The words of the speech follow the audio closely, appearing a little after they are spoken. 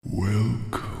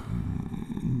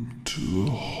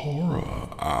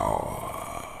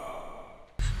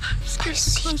We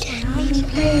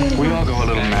all go a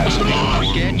little mad.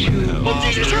 Forget you.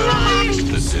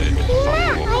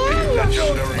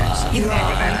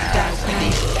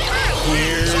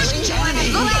 Here's Johnny.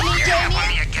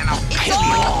 It's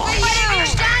all for you.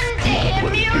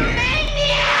 Damn you,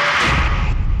 maniac!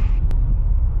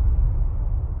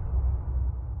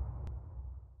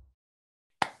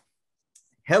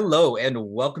 Hello and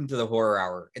welcome to the Horror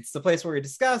Hour. It's the place where we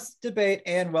discuss, debate,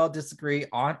 and disagree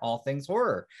on all things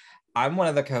horror. I'm one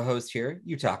of the co-hosts here,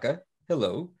 Yutaka.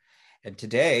 Hello. And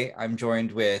today I'm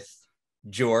joined with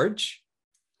George.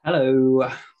 Hello.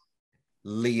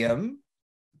 Liam.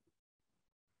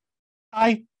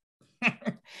 Hi.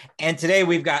 And today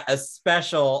we've got a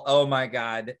special, oh my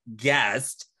God,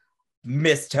 guest,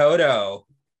 Miss Toto.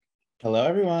 Hello,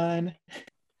 everyone.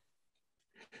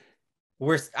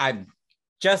 I'm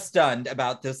just stunned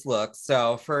about this look.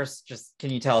 So first, just can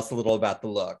you tell us a little about the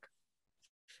look?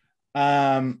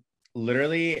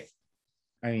 Literally,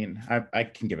 I mean, I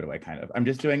can give it away kind of. I'm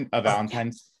just doing a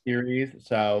Valentine's series.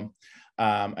 So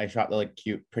I shot the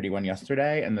cute pretty one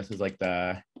yesterday, and this is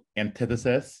the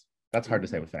antithesis. That's hard to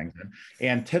say with fangs in.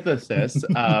 Antithesis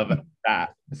of that.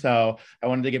 So I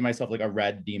wanted to give myself a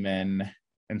red demon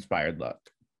inspired look.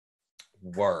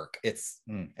 Work. It's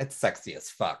sexy as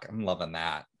fuck. I'm loving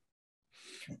that.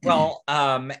 Well,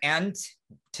 and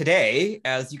today,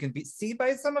 as you can see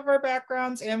by some of our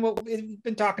backgrounds and what we've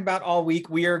been talking about all week,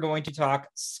 we are going to talk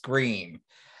Scream.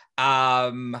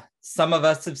 Some of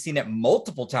us have seen it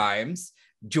multiple times.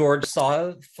 George saw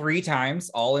it 3 times,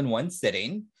 all in one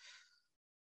sitting.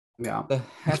 Yeah,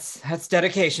 that's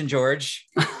dedication, George.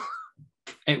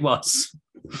 It was.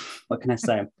 What can I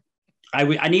say?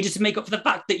 I needed to make up for the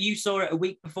fact that you saw it a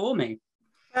week before me.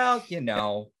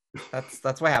 Well,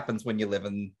 that's what happens when you live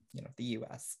in the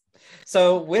US.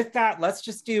 So with that, let's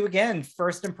just do again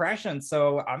first impressions.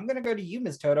 So I'm gonna go to you,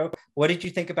 Miss Toto. What did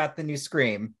you think about the new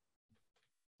Scream?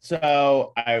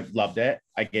 So I loved it.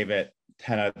 I gave it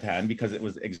 10 out of 10 because it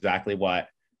was exactly what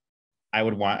I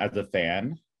would want as a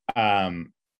fan.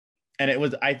 And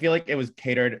I feel like it was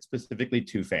catered specifically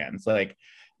to fans.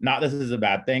 Not this is a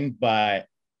bad thing, but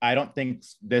I don't think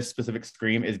this specific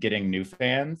Scream is getting new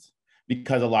fans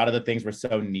because a lot of the things were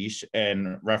so niche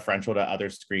and referential to other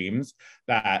Screams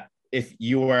that if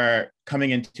you were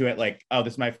coming into it oh,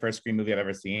 this is my first Scream movie I've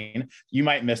ever seen, you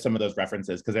might miss some of those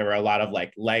references because there were a lot of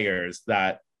layers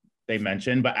that they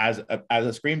mentioned. But as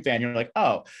a Scream fan, you're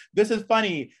oh, this is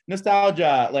funny,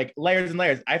 nostalgia, layers and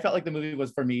layers. I felt like the movie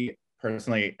was for me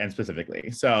personally and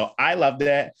specifically. So I loved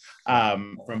it.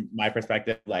 From my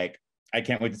perspective, I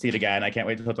can't wait to see it again. I can't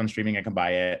wait till it's on streaming. I can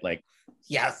buy it.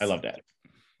 Yes, I loved it.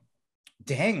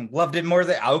 Dang, loved it more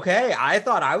than okay. I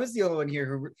thought I was the only one here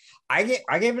who I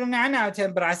gave it a 9 out of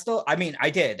 10, but I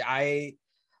did. I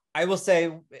will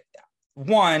say,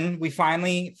 one, we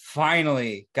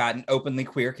finally got an openly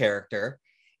queer character,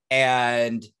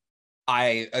 and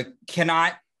I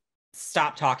cannot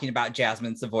stop talking about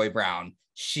Jasmine Savoy Brown.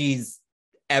 She's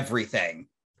everything.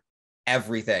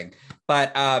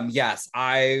 But yes,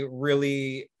 I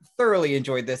really thoroughly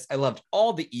enjoyed this. I loved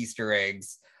all the Easter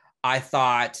eggs. I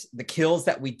thought the kills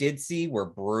that we did see were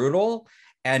brutal,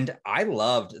 and I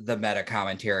loved the meta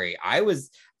commentary.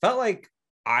 Felt like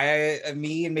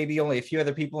me and maybe only a few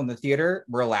other people in the theater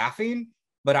were laughing,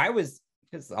 but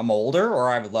because I'm older, or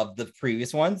I've loved the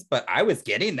previous ones, but I was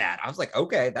getting that. I was like,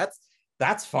 okay,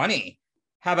 that's funny.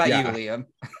 How about you, Liam?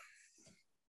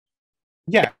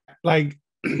 Yeah,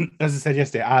 as I said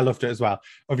yesterday, I loved it as well.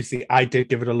 Obviously, I did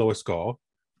give it a lower score,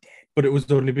 but it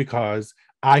was only because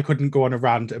I couldn't go on a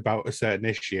rant about a certain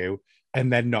issue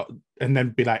and then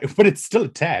be like, but it's still a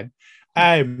 10.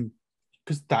 Because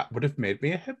that would have made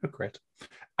me a hypocrite.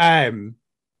 So,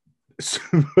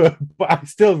 but I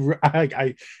still,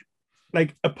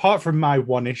 apart from my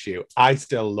one issue, I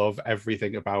still love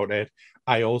everything about it.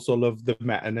 I also love the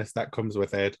meta-ness that comes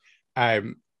with it. I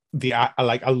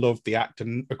loved the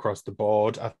acting across the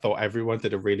board. I thought everyone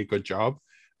did a really good job.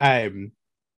 And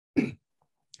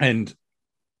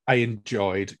I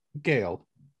enjoyed Gale.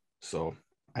 So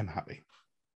I'm happy.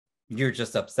 You're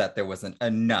just upset there wasn't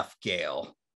enough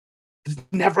Gale. There's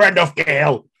never enough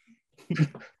Gale.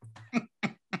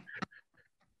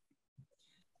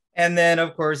 And then,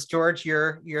 of course, George,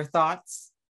 your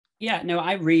thoughts? Yeah, no,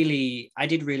 I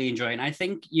did really enjoy it. And I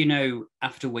think,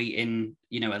 after waiting,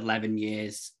 11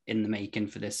 years in the making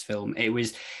for this film, it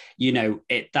was,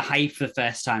 the hype for the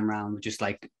first time round just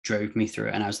drove me through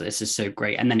it. And I was like, this is so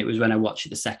great. And then it was when I watched it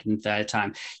the second and third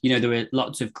time, there were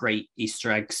lots of great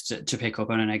Easter eggs to pick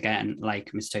up on. And again,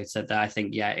 like Miss Toto said, that I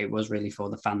think, it was really for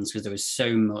the fans because there was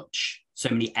so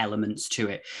many elements to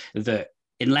it that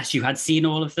unless you had seen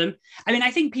all of them. I mean,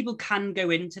 I think people can go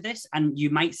into this and you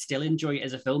might still enjoy it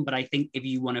as a film, but I think if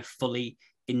you want to fully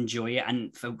enjoy it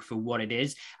and for what it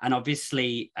is, and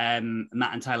obviously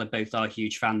Matt and Tyler both are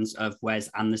huge fans of Wes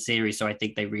and the series, so I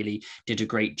think they really did a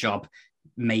great job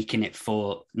making it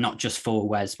for not just for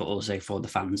Wes but also for the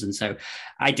fans. And so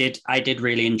I did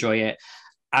really enjoy it.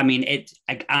 I mean,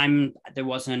 there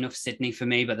wasn't enough Sydney for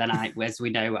me, but then as we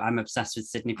know, I'm obsessed with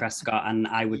Sydney Prescott, and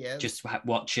I would just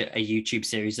watch a YouTube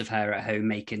series of her at home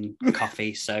making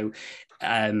coffee. So,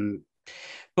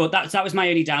 but that was my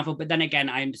only downfall. But then again,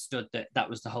 I understood that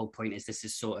was the whole point. Is this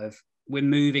is sort of, we're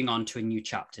moving on to a new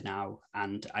chapter now,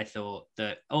 and I thought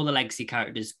that all the legacy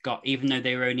characters got, even though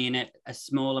they were only in it a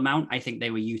small amount, I think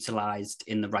they were utilized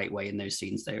in the right way in those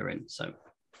scenes they were in. So,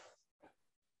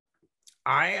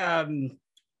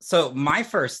 So my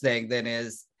first thing then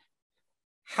is,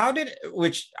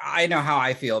 which I know how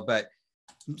I feel, but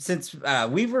since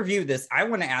we've reviewed this, I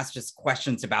want to ask just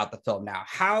questions about the film now.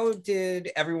 How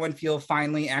did everyone feel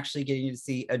finally actually getting to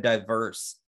see a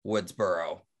diverse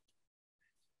Woodsboro?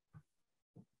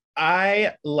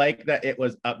 I like that it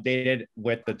was updated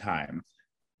with the times,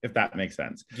 if that makes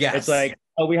sense. Yes. It's like,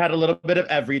 oh, we had a little bit of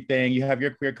everything. You have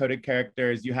your queer-coded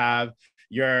characters, you have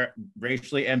your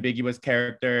racially ambiguous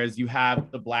characters, you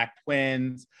have the Black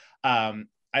twins.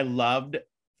 I loved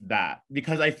that,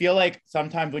 because I feel like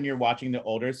sometimes when you're watching the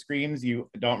older Screams, you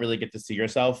don't really get to see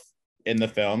yourself in the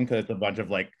film because it's a bunch of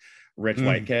like rich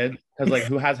white kids. Because like,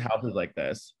 who has houses like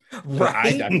this?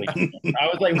 Right. I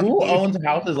was like, who owns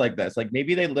houses like this? Like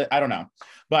maybe I don't know.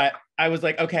 But I was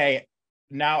like, okay,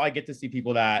 now I get to see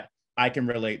people that I can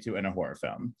relate to in a horror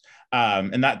film.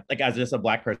 And that, like, as just a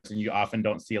Black person, you often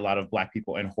don't see a lot of Black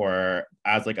people in horror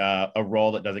as like a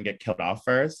role that doesn't get killed off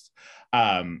first.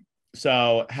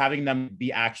 So having them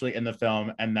be actually in the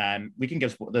film, and then we can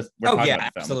give this. We're talking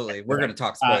about the film. Absolutely. We're going to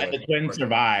talk spoilers. The twins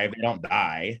survive; they don't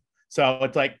die. So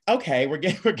it's like, okay, we're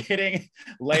getting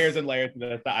layers and layers of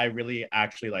this that I really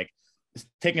actually like.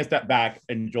 Taking a step back,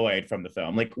 enjoyed from the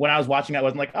film. Like when I was watching, I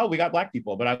wasn't like, oh, we got Black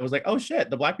people, but I was like, oh shit,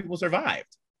 the Black people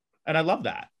survived, and I love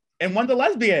that. And one's a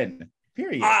lesbian.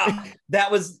 Period. That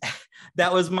was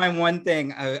my one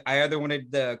thing. I either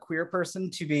wanted the queer person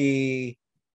to be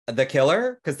the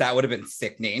killer, because that would have been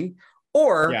sickening,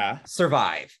 or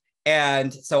survive.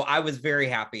 And so I was very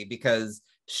happy, because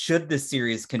should the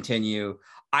series continue,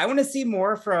 I want to see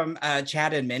more from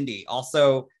Chad and Mindy.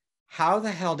 Also, how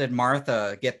the hell did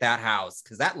Martha get that house?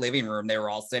 Because that living room they were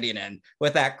all sitting in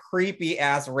with that creepy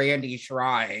ass Randy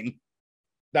shrine.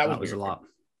 That was a lot.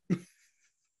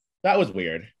 That was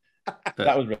weird.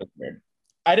 That was really weird.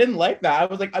 I didn't like that. I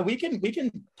was like, we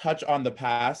can touch on the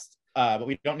past, but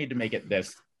we don't need to make it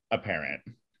this apparent.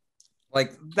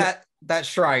 Like that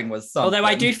shrine was something. Although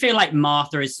I do feel like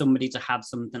Martha is somebody to have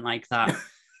something like that.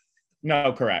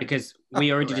 No, correct. Because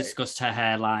we already discussed her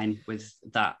hairline with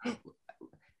that.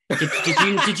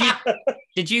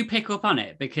 Did you pick up on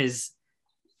it? Because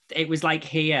it was like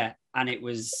here, and it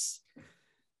wasn't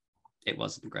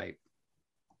great.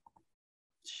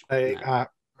 I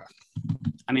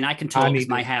mean, I can talk because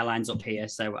my hairline's up here,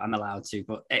 so I'm allowed to.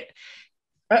 But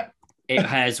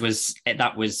hers was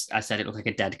I said it looked like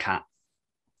a dead cat.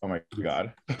 Oh my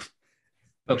god!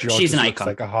 But she's an icon.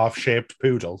 Like a half-shaped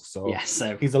poodle, so yes,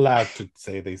 so he's allowed to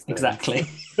say these things. Exactly.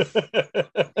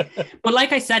 But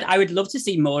like I said, I would love to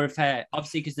see more of her.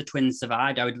 Obviously, because the twins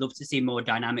survived, I would love to see more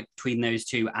dynamic between those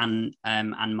two and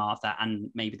Martha, and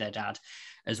maybe their dad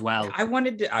as well. I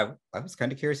was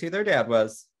kind of curious who their dad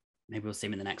was. Maybe we'll see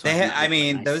him in the next one. I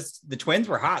mean, nice. The twins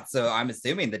were hot, so I'm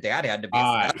assuming the dad had to be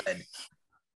a stud.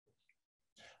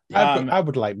 I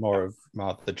would like more of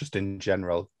Martha just in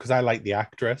general, because I like the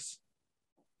actress.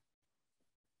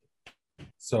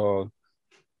 So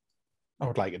I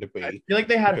would like it to be. I feel like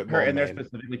they had her in there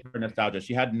specifically for nostalgia.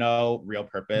 She had no real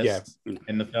purpose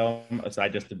in the film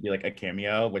aside just to be like a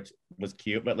cameo, which was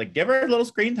cute. But like, give her a little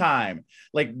screen time.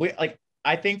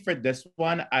 I think for this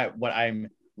one, what I'm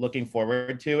looking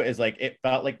forward to is like, it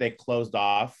felt like they closed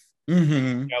off Weather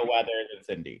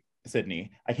and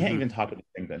Sydney. I can't even talk about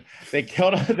things. Then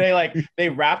they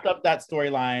wrapped up that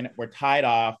storyline. We're tied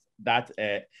off. That's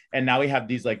it. And now we have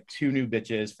these like two new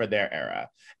bitches for their era.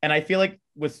 And I feel like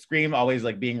with Scream always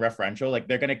like being referential, like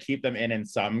they're gonna keep them in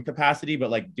some capacity, but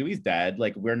like Dewey's dead.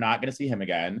 Like we're not gonna see him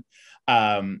again.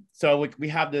 So we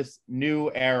have this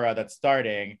new era that's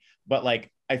starting, but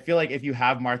like I feel like if you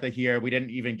have Martha here, we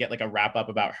didn't even get like a wrap up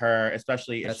about her,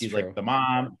 especially if she's like the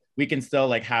mom. We can still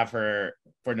like have her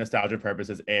for nostalgia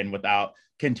purposes without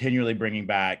continually bringing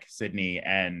back Sydney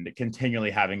and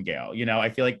continually having Gail. You know, I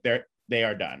feel like they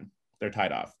are done. They're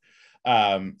tied off.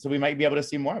 So we might be able to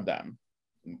see more of them,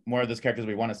 more of those characters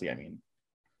we want to see. I mean,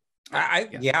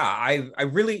 I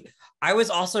really, I was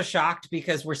also shocked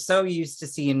because we're so used to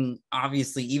seeing,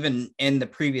 obviously, even in the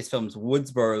previous films,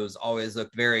 Woodsboro's always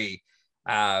looked very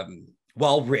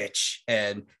well rich.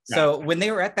 And so when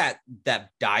they were at that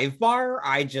dive bar,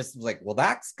 I just was like, well,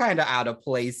 that's kind of out of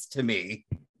place to me.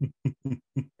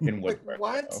 In Like, Woodford,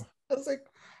 what? though. I was like,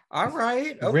 all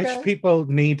right, okay. Rich people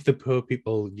need the poor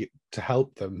people to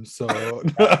help them. So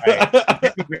Right. You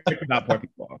can't be rich without poor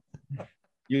people.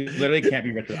 You literally can't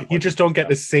be rich without poor you just people. don't get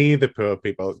to see the poor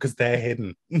people because they're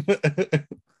hidden.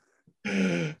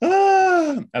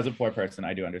 As a poor person,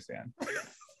 I do understand.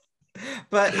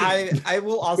 But I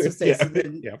will also say Yeah,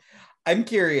 something. yeah. I'm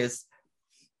curious,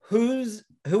 who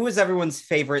was everyone's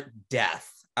favorite death?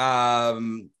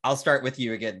 I'll start with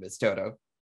you again, Miss Toto.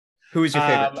 Who was your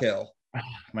favorite kill? Oh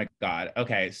my God.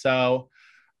 Okay, so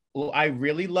I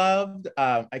really loved.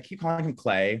 I keep calling him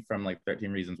Clay from like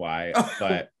 13 Reasons Why,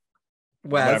 but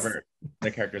Wes. whatever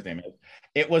the character's name is.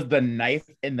 It was the knife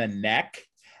in the neck,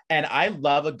 and I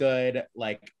love a good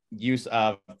like use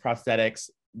of prosthetics.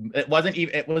 It wasn't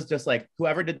even. It was just like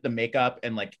whoever did the makeup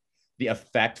and like the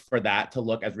effect for that to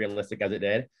look as realistic as it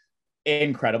did,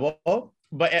 incredible.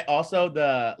 But it also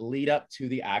the lead up to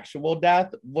the actual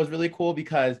death was really cool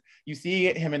because you see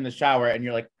him in the shower and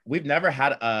you're like, we've never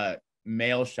had a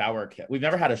male shower kill. We've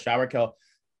never had a shower kill,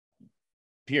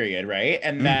 period, right?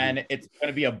 And then it's going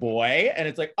to be a boy and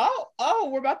it's like, oh,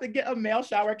 we're about to get a male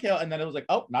shower kill. And then it was like,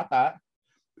 oh, not that.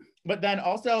 But then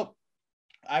also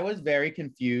I was very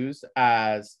confused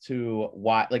as to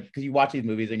why, like, because you watch these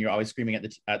movies and you're always screaming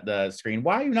at the screen,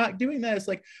 why are you not doing this?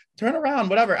 Like, turn around,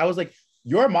 whatever. I was like,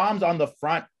 your mom's on the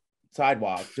front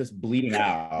sidewalk just bleeding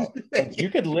out. Like, you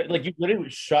could you literally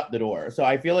would shut the door. So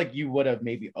I feel like you would have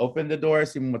maybe opened the door,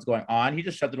 seen what's going on. He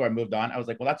just shut the door and moved on. I was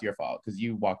like, well, that's your fault because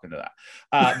you walked into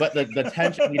that. But the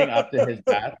tension leading up to his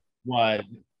death was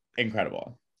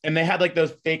incredible. And they had like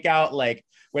those fake out, like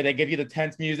where they give you the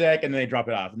tense music and then they drop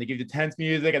it off, and they give you the tense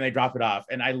music and they drop it off.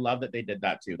 And I love that they did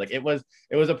that too. Like it was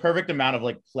a perfect amount of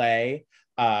like play.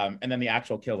 And then the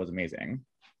actual kill was amazing.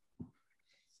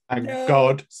 Thank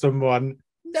God someone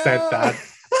said that.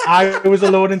 I was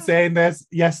alone in saying this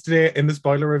yesterday in the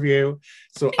spoiler review,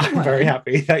 so I'm very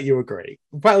happy that you agree.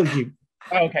 Well,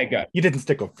 okay, good. You didn't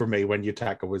stick up for me when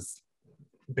Yutaka was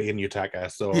being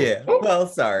Yutaka, so yeah. Well,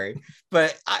 sorry,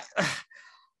 but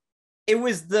it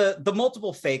was the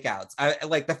multiple fake outs. I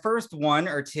like the first one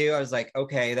or two. I was like,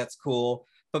 okay, that's cool.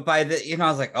 But by the I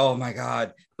was like, oh my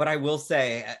God. But I will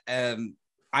say,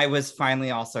 I was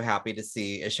finally also happy to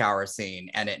see a shower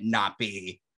scene and it not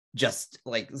be just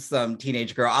like some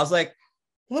teenage girl. I was like,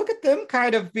 look at them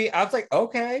kind of be. I was like,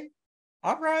 okay,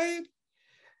 all right.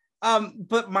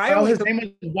 But his name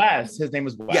was Wes. His name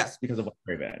was Wes because of Wes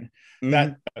Craven.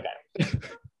 Okay.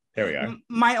 There we are.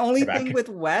 My only thing with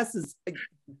Wes is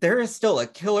there is still a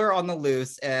killer on the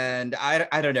loose, and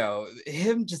I don't know,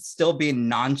 him just still being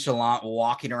nonchalant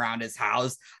walking around his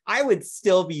house. I would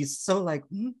still be so like,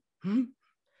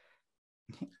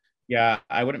 Yeah,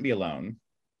 I wouldn't be alone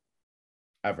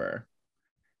ever.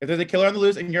 If there's a killer on the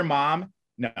loose and your mom,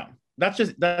 no, that's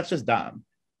just dumb.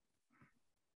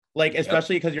 Like,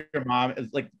 especially because your mom is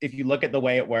like, if you look at the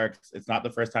way it works, it's not the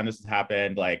first time this has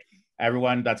happened. Like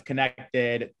everyone that's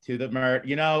connected to the murder,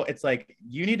 it's like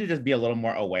you need to just be a little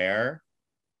more aware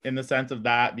in the sense of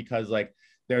that, because like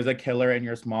there's a killer in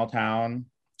your small town,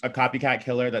 a copycat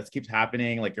killer that keeps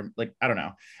happening. Like you're like, I don't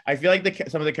know. I feel like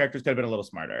some of the characters could have been a little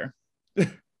smarter.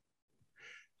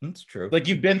 That's true. Like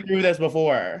you've been through this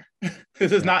before.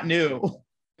 This is not new.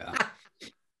 Yeah.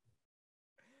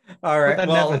 All right. But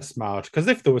they're never smart, because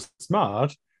if they were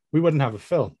smart, we wouldn't have a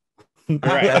film.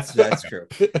 Right. That's true.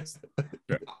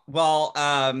 Well,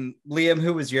 Liam,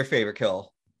 who was your favorite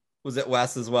kill? Was it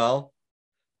Wes as well?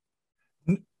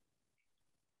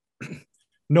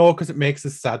 No, because it makes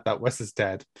us sad that Wes is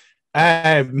dead.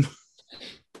 Right.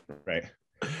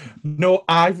 No,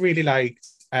 I really liked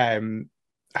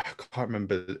I can't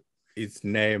remember his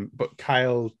name, but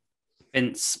Kyle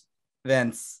Vince.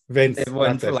 It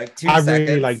went for like 2 seconds. I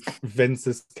really liked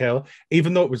Vince's kill,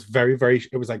 even though it was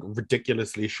it was like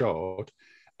ridiculously short.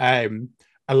 I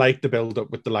liked the build up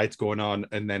with the lights going on,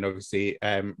 and then obviously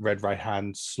Red Right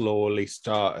Hand slowly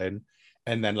starting,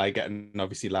 and then like getting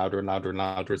obviously louder and louder and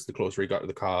louder as the closer he got to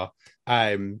the car.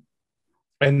 And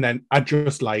then I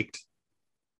just liked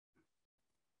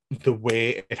the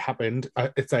way it happened.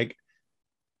 It's like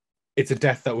it's a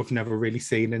death that we've never really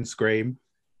seen in Scream,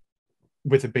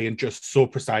 with it being just so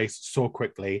precise, so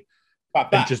quickly,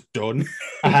 and just done.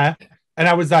 And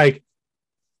I was like,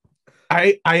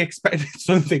 I expected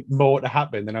something more to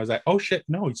happen. Then I was like, oh shit,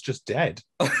 no, he's just dead.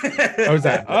 I was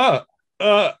like,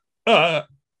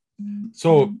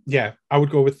 So yeah, I would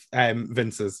go with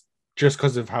Vince's just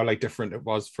because of how like different it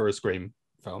was for a Scream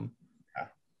film.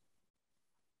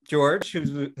 George,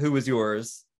 who was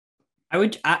yours? I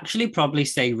would actually probably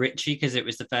say Richie because it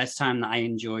was the first time that I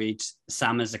enjoyed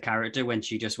Sam as a character when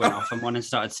she just went off on one and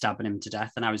started stabbing him to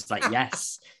death, and I was like,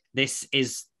 yes, this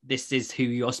is who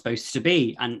you're supposed to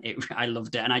be, and I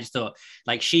loved it, and I just thought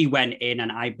like she went in,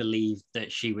 and I believed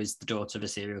that she was the daughter of a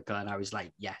serial killer, and I was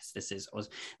like, yes, this is us.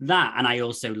 That, and I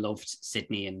also loved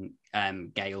Sydney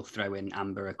and Gail throwing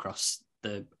Amber across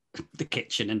the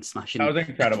kitchen and smashing. That was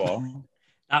incredible.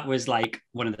 That was like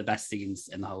one of the best scenes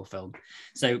in the whole film.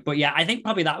 So, but yeah, I think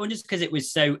probably that one just because it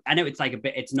was so, I know it's like a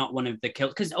bit, it's not one of the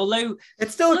kills, because although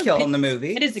it's still a kill in the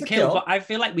movie. It is a kill, but I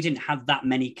feel like we didn't have that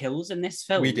many kills in this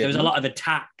film. There was a lot of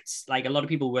attacks. Like a lot of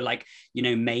people were like,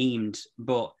 maimed,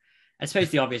 but I suppose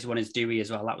the obvious one is Dewey as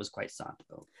well. That was quite sad.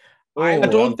 But I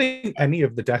don't think any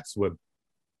of the deaths were,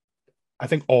 I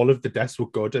think all of the deaths were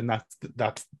good, and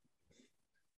that's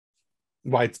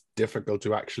why it's difficult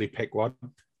to actually pick one.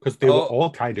 Because they were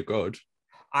all kind of good.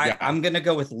 I'm going to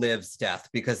go with Liv's death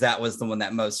because that was the one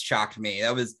that most shocked me.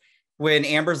 That was when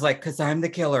Amber's like, because I'm the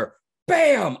killer.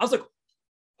 Bam! I was like,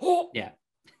 oh. Yeah.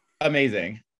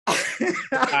 Amazing.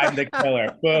 I'm the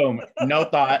killer. Boom. No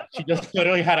thought. She just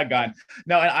literally had a gun.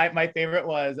 No, and my favorite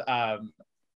was,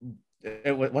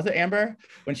 was it Amber?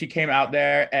 When she came out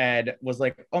there and was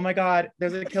like, oh my God,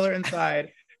 there's a killer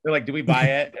inside. They're like, do we buy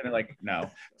it? And they're like, no.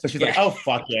 So she's like, oh,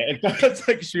 fuck it. And it's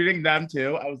like shooting them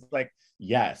too. I was like,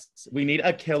 yes, we need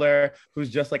a killer who's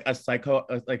just like a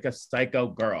psycho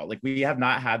girl. Like we have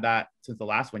not had that since the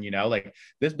last one, like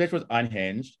this bitch was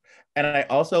unhinged. And I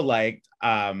also liked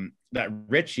that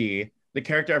Richie, the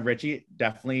character of Richie,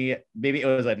 definitely, maybe it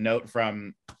was a note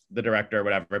from the director or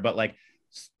whatever, but like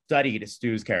studied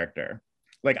Stu's character.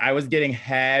 Like I was getting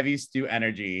heavy Stu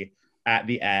energy at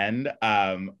the end,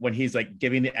 when he's like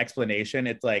giving the explanation.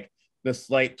 It's like the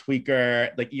slight tweaker,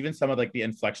 like even some of like the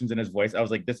inflections in his voice. I was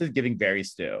like, this is giving very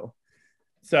Stu.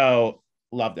 So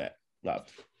loved it.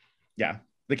 Yeah,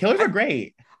 the killers are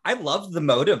great. I loved the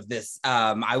motive.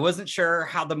 I wasn't sure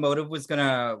how the motive was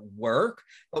gonna work,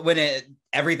 but when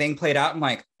everything played out, I'm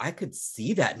like, I could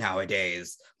see that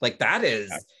nowadays. Like that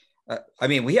is,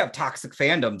 we have toxic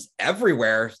fandoms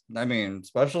everywhere. I mean,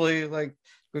 especially like,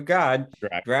 good God,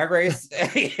 Drag Race,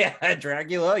 yeah,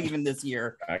 Dragula, even this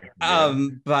year.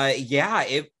 But yeah,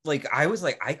 it like I was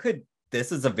like,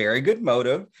 this is a very good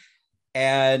motive,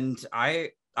 and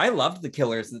I loved the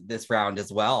killers this round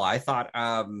as well. I thought,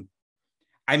 I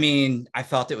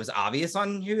felt it was obvious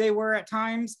on who they were at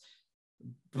times,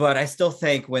 but I still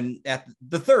think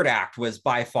the third act was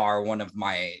by far one of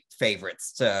my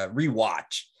favorites to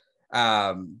rewatch,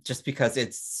 just because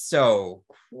it's so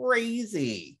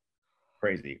crazy.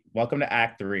 Welcome to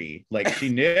Act 3. Like she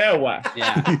knew.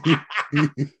 Yeah.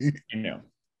 She knew.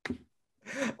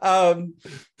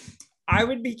 I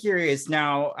would be curious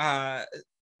now,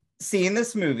 seeing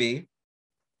this movie,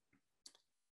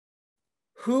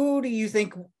 who do you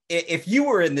think, if you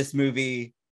were in this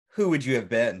movie, who would you have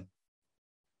been?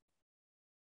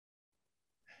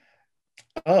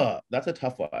 Oh, that's a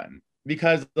tough one.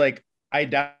 Because like I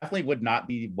definitely would not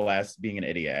be Wes being an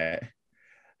idiot.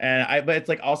 But it's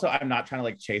like also I'm not trying to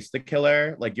like chase the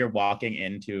killer. Like you're walking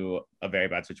into a very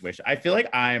bad situation. I feel like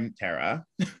I'm Tara.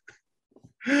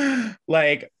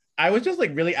 Like I was just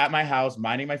like really at my house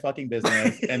minding my fucking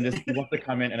business, and this wants to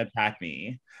come in and attack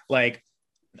me. Like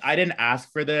I didn't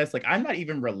ask for this. Like I'm not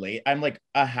even I'm like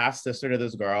a half sister to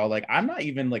this girl. Like I'm not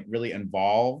even like really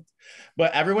involved,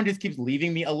 but everyone just keeps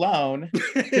leaving me alone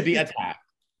to be attacked.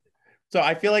 So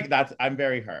I feel like I'm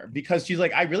very her, because she's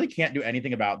like, I really can't do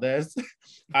anything about this.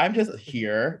 I'm just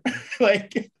here.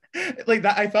 like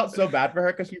that. I felt so bad for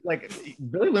her because she's like,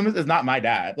 Billy Loomis is not my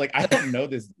dad. Like, I don't know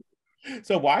this.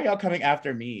 So why are y'all coming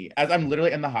after me as I'm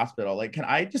literally in the hospital? Like, can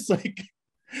I just like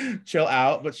chill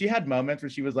out? But she had moments where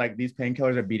she was like, these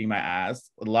painkillers are beating my ass.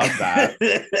 Love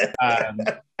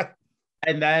that.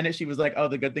 And then she was like, oh,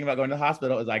 the good thing about going to the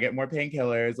hospital is I get more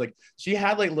painkillers. Like she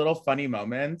had like little funny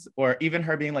moments, or even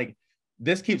her being like,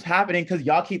 this keeps happening because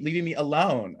y'all keep leaving me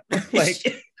alone.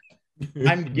 Like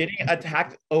I'm getting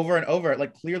attacked over and over.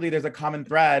 Like clearly there's a common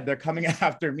thread. They're coming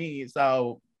after me.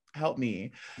 So help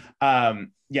me.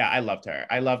 Yeah, I loved her.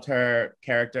 I loved her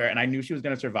character. And I knew she was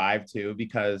going to survive too,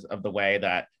 because of the way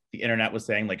that the internet was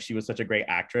saying, like, she was such a great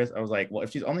actress. I was like, well,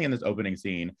 if she's only in this opening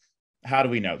scene, how do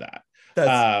we know that?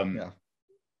 Yeah.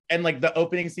 And like the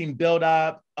opening scene build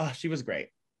up, oh, she was great.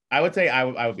 I would say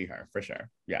I would be her for sure.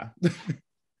 Yeah.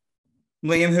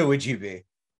 Liam, who would you be?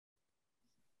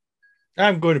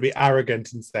 I'm going to be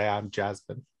arrogant and say I'm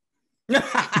Jasmine.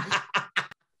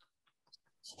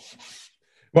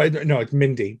 Wait, no, it's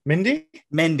Mindy. Mindy?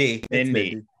 Mindy. It's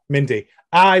Mindy. Mindy.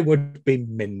 I would be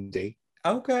Mindy.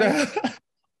 Okay.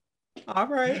 All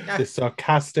right. The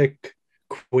sarcastic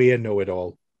queer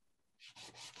know-it-all.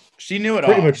 She knew it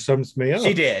Pretty all. much sums me up.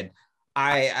 She did.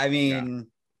 I mean,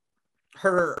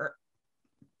 her.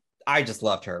 I just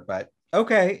loved her, but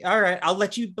okay, all right. I'll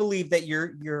let you believe that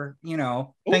you're you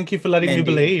know. Thank you for letting Mindy. me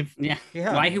believe. Yeah.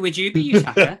 Yeah. Why? Who would you be, you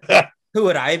Tucker? Who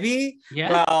would I be?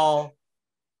 Yeah. Well,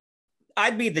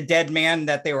 I'd be the dead man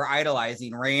that they were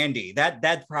idolizing, Randy.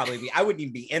 That'd probably be. I wouldn't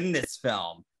even be in this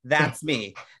film. That's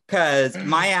me, because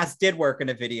my ass did work in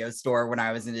a video store when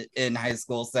I was in high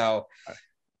school, so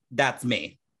that's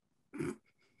me.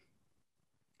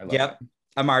 Yep, it.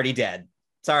 I'm already dead.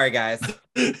 Sorry, guys.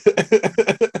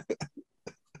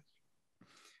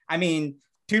 I mean,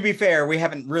 to be fair, we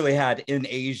haven't really had an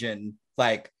Asian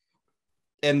like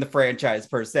in the franchise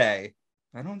per se.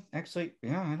 I don't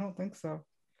think so.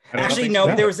 Actually, no,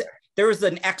 so. there was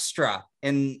an extra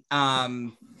in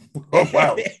Oh,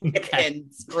 wow.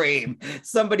 in Scream.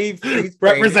 Somebody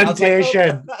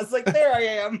representation. I was like, there I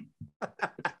am.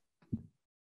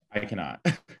 I cannot.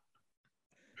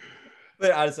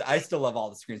 But honestly, I still love all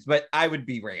the Screams. But I would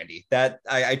be Randy. That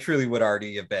I truly would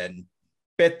already have been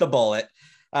bit the bullet.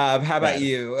 How about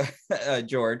you,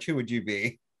 George? Who would you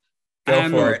be? Go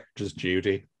for it. Just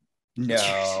Judy.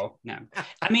 No. No.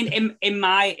 I mean, in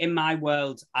my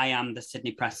world, I am the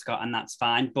Sidney Prescott, and that's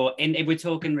fine. But if we're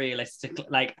talking realistically,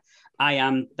 like I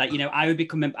am that, you know, I would be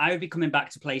coming back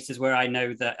to places where I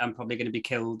know that I'm probably going to be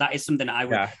killed. That is something I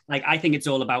would like. I think it's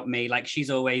all about me. Like she's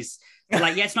always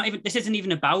like, yeah, it's not even. This isn't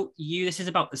even about you. This is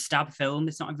about the stab film.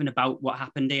 It's not even about what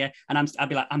happened here. And I'd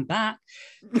be like, I'm back.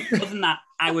 Other than that,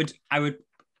 I would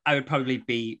probably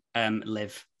be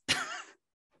Liv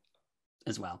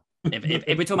as well.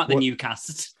 If we're talking about the new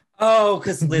cast. Oh,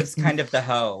 because Liv's kind of the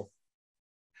hoe.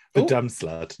 The dumb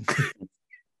slut.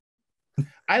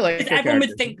 I like everyone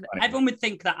would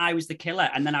think that I was the killer,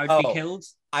 and then I would be killed.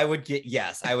 I would give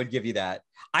you that.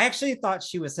 I actually thought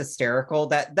she was hysterical.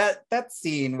 That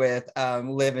scene with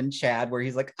Liv and Chad where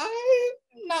he's like,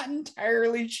 I'm not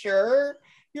entirely sure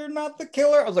you're not the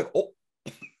killer. I was like, oh.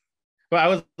 But I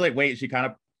was like, wait, she kind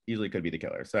of easily could be the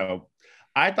killer. So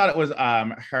I thought it was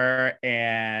her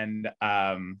and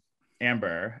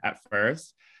Amber at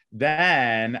first.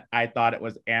 Then I thought it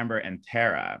was Amber and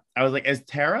Tara. I was like, is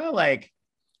Tara like,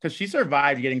 because she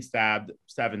survived getting stabbed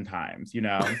 7 times, you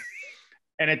know?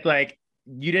 And it's like,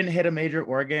 you didn't hit a major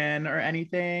organ or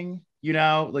anything, you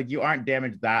know? Like you aren't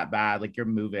damaged that bad. Like you're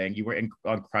moving. You were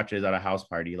on crutches at a house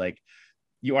party. Like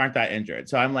you aren't that injured.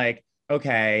 So I'm like,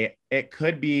 okay, it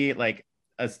could be like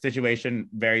a situation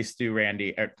very Stu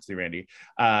Billy,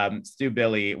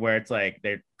 where it's like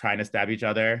they're trying to stab each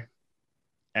other,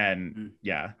 and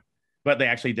but they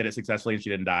actually did it successfully and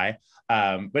she didn't die.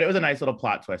 But it was a nice little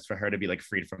plot twist for her to be like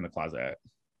freed from the closet,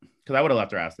 because I would have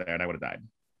left her ass there and I would have died.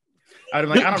 I would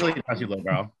have been like, I don't really trust you, little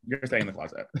girl. You're staying in the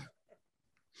closet.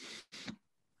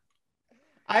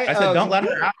 I said, don't let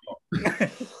her out.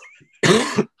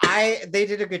 They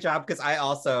did a good job, because I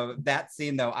also, that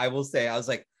scene though, I will say, I was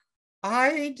like,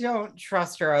 I don't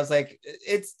trust her. I was like,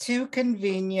 it's too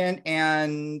convenient,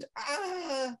 and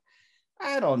I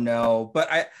don't know.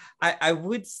 But I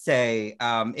would say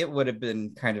it would have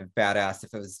been kind of badass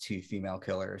if it was 2 female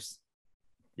killers.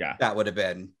 Yeah. That would have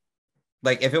been,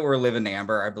 like, if it were Liv and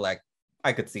Amber, I'd be like,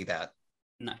 I could see that.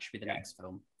 And that should be the next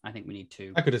film. I think we need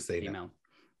 2 I could have seen female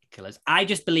killers. I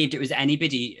just believed it was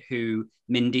anybody who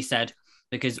Mindy said,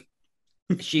 because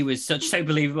she was so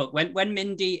believable.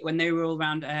 When they were all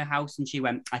around her house and she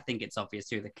went, I think it's obvious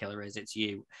who the killer is. It's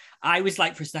you. I was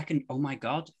like, for a second, oh my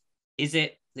God, is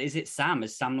it Sam?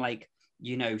 Is Sam like,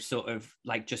 you know, sort of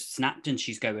like just snapped and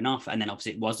she's going off? And then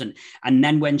obviously it wasn't. And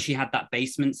then when she had that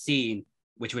basement scene,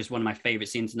 which was one of my favorite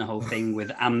scenes in the whole thing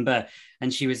with Amber,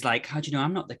 and she was like, how do you know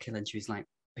I'm not the killer? And she was like,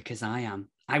 because I am.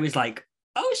 I was like,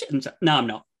 oh shit. No, I'm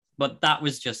not. But that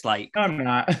was just like, I'm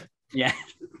not. Yeah.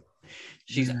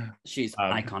 She's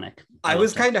iconic. I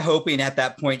was kind of hoping at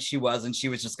that point she was, and she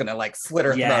was just gonna like slit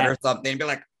her throat or something and be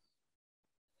like,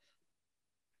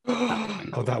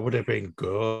 oh, that would have been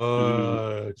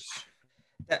good.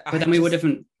 But then we would have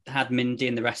had Mindy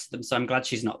and the rest of them, so I'm glad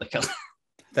she's not the killer.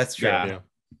 That's true. Yeah.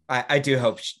 I do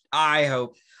hope. I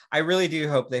really do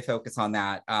hope they focus on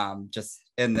that. Just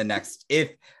in the next,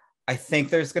 if I think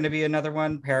there's going to be another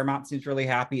one. Paramount seems really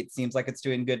happy. It seems like it's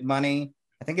doing good money.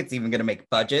 I think it's even going to make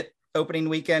budget opening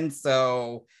weekend.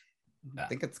 So I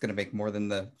think it's going to make more than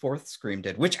the 4th Scream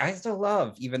did, which I still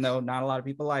love, even though not a lot of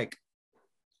people like.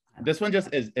 This one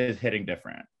just is hitting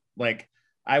different. Like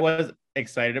I was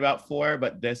excited about 4,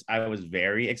 but this I was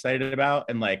very excited about.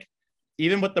 And like,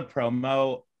 even with the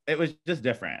promo, it was just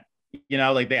different. You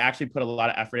know, like they actually put a lot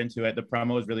of effort into it. The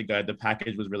promo was really good. The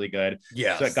package was really good.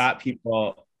 Yes. So it got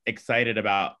people excited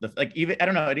about the, like, even, I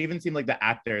don't know, it even seemed like the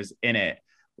actors in it,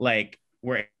 like,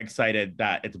 were excited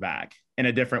that it's back in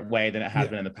a different way than it has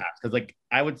been in the past. Because, like,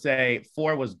 I would say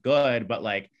 4 was good, but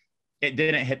like it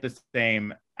didn't hit the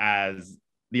same as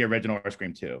the original or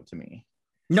Scream 2 to me.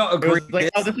 No, agree. It was like,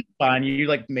 oh, this is fun. You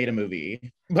like made a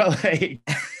movie, but like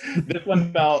this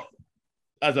one felt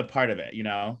as a part of it, you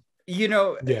know? You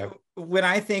know, Yeah. when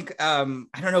I think, I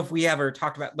don't know if we ever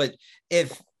talked about, but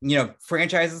if, you know,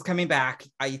 franchises coming back,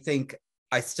 I think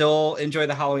I still enjoy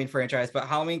the Halloween franchise, but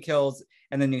Halloween Kills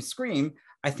and the new Scream,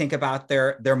 I think about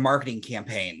their marketing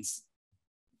campaigns.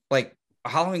 Like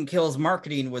Halloween Kills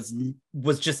marketing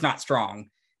was just not strong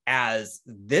as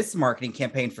this marketing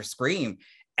campaign for Scream.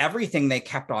 Everything they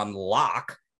kept on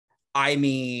lock. I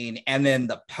mean, and then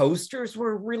the posters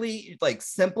were really like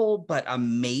simple but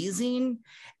amazing.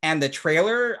 And the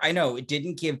trailer, I know it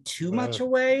didn't give too much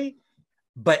away,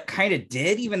 but kind of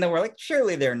did, even though we're like,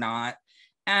 surely they're not.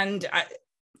 And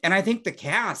I think the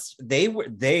cast, they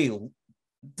to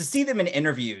see them in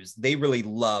interviews, they really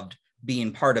loved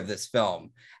being part of this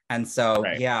film. And so,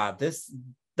 yeah,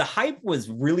 the hype was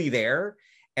really there.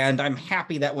 And I'm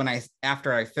happy that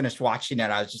after I finished watching it,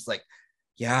 I was just like,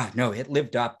 yeah, no, it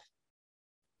lived up.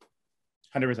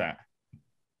 100%.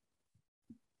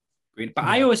 But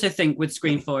I also think with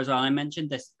Scream 4 as well, I mentioned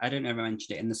this, I don't know if I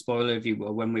mentioned it in the spoiler review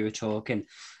or when we were talking.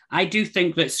 I do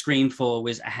think that Scream 4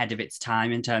 was ahead of its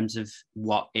time in terms of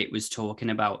what it was talking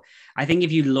about. I think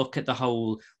if you look at the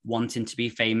whole wanting to be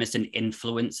famous and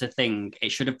influencer thing,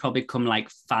 it should have probably come like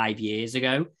 5 years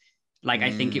ago. Like,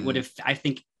 I think it would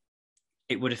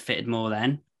have fitted more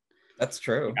then. That's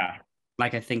true. Yeah.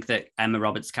 Like, I think that Emma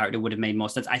Roberts' character would have made more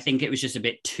sense. I think it was just a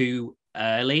bit too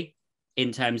early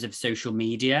in terms of social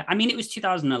media. I mean, it was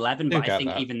 2011, but I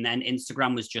think even then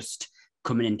Instagram was just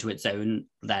coming into its own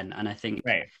then. And I think,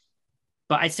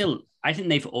 but I think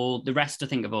the rest I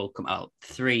think have all come out.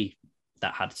 3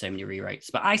 that had so many rewrites,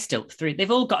 but 3,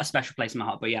 they've all got a special place in my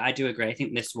heart. But yeah, I do agree. I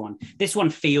think this one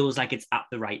feels like it's at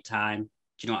the right time. Do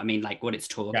you know what I mean? Like what it's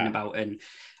talking about. And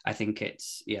I think it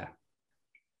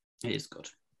is good.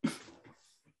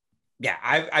 Yeah.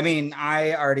 I mean,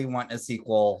 I already want a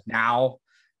sequel now.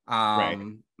 I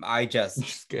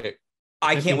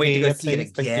can't wait to go see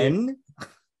it again.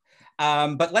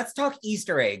 But let's talk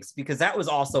Easter eggs, because that was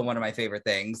also one of my favorite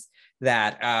things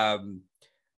that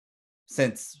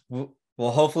since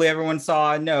hopefully everyone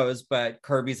saw and knows, but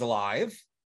Kirby's alive.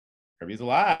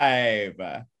 I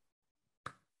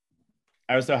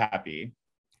was so happy.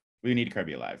 We need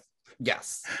Kirby alive.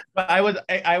 Yes. But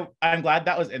I'm glad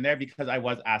that was in there, because I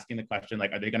was asking the question,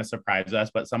 like, are they going to surprise us?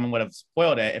 But someone would have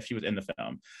spoiled it if she was in the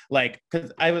film. Like,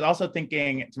 because I was also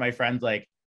thinking to my friends, like,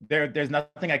 there's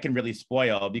nothing I can really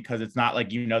spoil, because it's not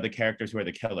like, you know, the characters who are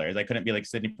the killers. I couldn't be like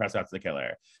Sidney Prescott's the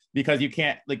killer, because you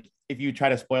can't, like, if you try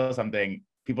to spoil something,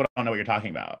 people don't know what you're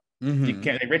talking about. Mm-hmm. You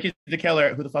can't, like, Richie's the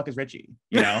killer. Who the fuck is Richie?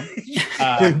 You know?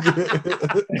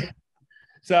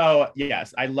 So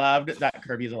yes, I loved that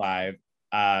Kirby's alive.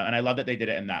 And I love that they did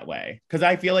it in that way, because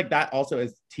I feel like that also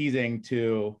is teasing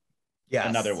to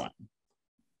another one.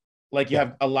 Like, you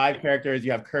have alive characters,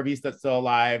 you have Kirby that's still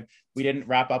alive. We didn't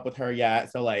wrap up with her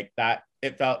yet, so like that,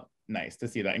 it felt nice to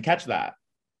see that and catch that.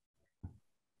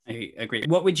 I agree.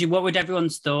 What would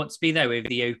everyone's thoughts be though if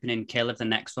the opening kill of the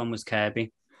next one was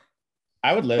Kirby?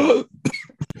 I would live.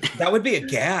 That would be a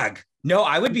gag. No,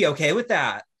 I would be okay with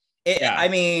that. I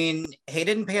mean,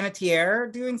 Hayden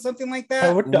Panettiere doing something like that.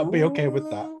 I would not be okay with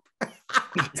that.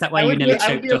 Is that why you nearly choked up?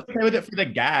 I would be okay with it for the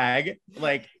gag.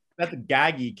 Like, that's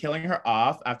gaggy, killing her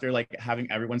off after like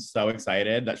having everyone so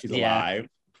excited that she's alive.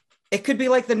 It could be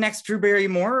like the next Drew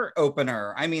Barrymore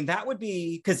opener. I mean, that would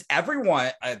be, because everyone,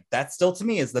 that still to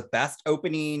me is the best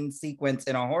opening sequence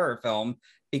in a horror film,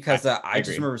 because I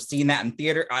just remember seeing that in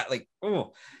theater.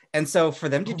 And so for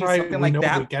them to do something like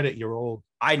that, we get it. You're old.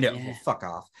 I know. Well, fuck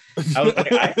off. I was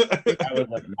like, I was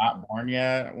like not born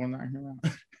yet when I heard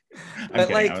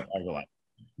that.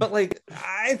 But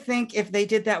I think if they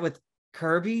did that with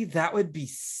Kirby, that would be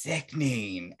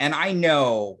sickening. And I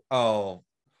know, come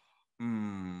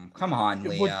on,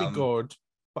 Liam. It would be good,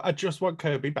 but I just want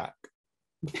Kirby back.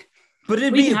 But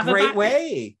it'd be a great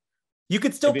way. You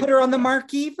could still put her on the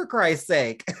marquee, for Christ's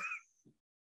sake.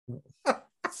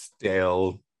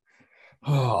 Still.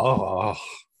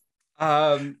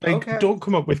 Don't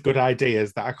come up with good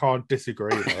ideas that I can't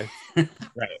disagree with.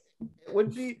 Right. It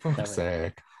would be. Fuck's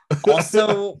sake.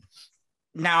 Also,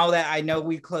 now that I know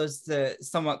we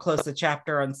somewhat closed the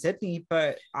chapter on Sydney,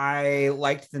 but I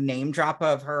liked the name drop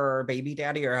of her baby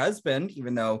daddy or husband,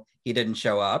 even though he didn't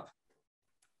show up,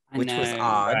 which was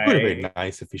odd. It would have been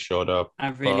nice if he showed up. I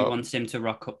really wanted him to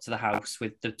rock up to the house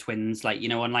with the twins, like, you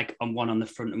know, on one on the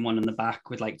front and one on the back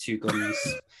with like two guns.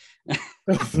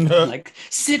 Like,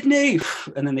 Sydney!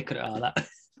 And then they could that.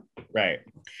 Right.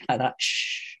 Like that.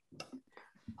 Shh.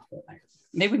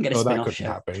 Maybe we can get a that spin-off could show.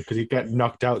 happen because he'd get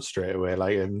knocked out straight away,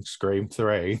 like in Scream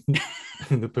 3.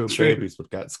 And the poor True. babies would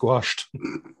get squashed.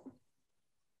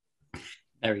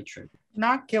 Very true.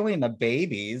 Not killing the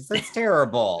babies. That's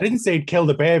terrible. I didn't say he'd kill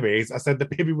the babies. I said the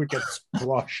baby would get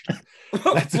squashed.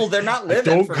 Well, they're not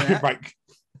living for that. Right.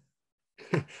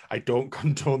 I don't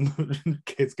condone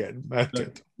kids getting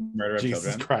murdered. Murder of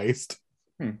Jesus children. Christ.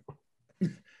 All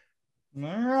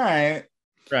right.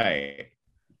 Right.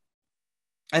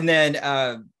 And then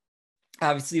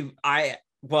obviously I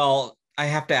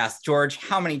have to ask George,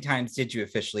 how many times did you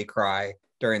officially cry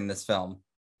during this film?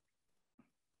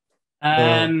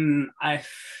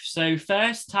 So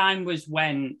first time was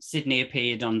when Sydney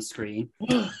appeared on screen.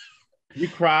 You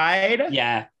cried?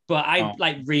 Yeah, but I I'm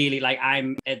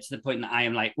to the point that I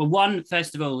am like, well,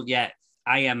 first of all, yeah,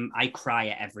 I cry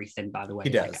at everything, by the way.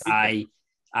 He does. Like,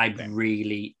 I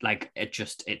really like it.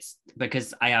 It's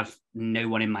because I have no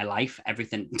one in my life.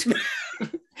 Everything.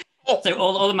 So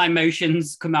all of my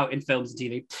emotions come out in films and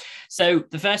TV. So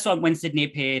the first one, when Sydney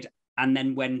appeared, and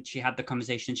then when she had the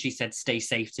conversation, she said, "Stay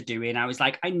safe to Dewey," and I was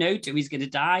like, I know Dewey's going to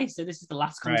die, so this is the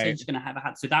last conversation she's going to have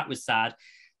had. So that was sad.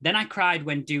 Then I cried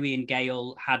when Dewey and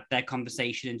Gail had their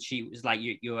conversation, and she was like,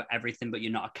 "You're everything, but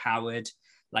you're not a coward."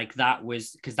 Like, that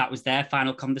was because that was their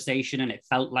final conversation and it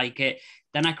felt like it.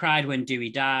 Then I cried when Dewey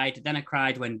died. Then I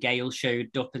cried when Gail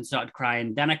showed up and started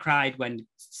crying. Then I cried when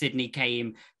Sydney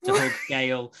came to hug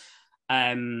Gail.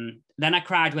 Then I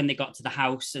cried when they got to the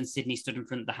house and Sydney stood in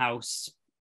front of the house.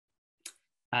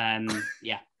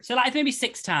 Yeah. So like maybe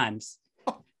 6 times.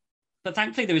 But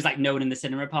thankfully there was like no one in the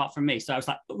cinema apart from me. So I was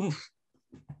like, oof.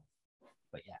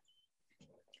 But yeah.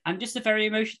 I'm just a very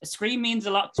emotional. Scream means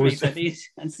a lot to me, so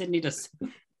and Sydney does.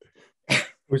 It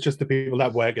was just the people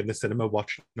that work in the cinema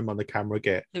watching them on the camera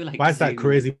get. Like, why is that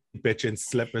crazy bitch in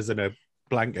slippers and a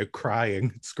blanket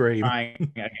crying, scream?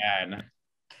 Crying again.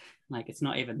 Like, it's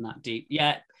not even that deep.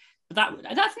 Yeah. But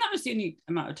that was the only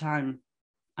amount of time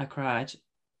I cried.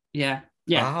 Yeah.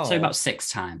 Yeah. Wow. So about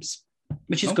 6 times,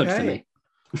 which is good for me.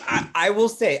 I will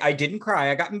say I didn't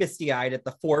cry. I got misty-eyed at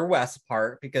the 4 West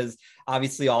part because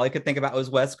obviously all I could think about was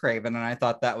Wes Craven, and I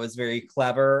thought that was very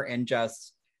clever and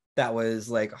just that was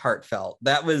like heartfelt.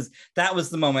 That was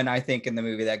the moment I think in the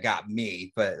movie that got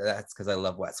me, but that's because I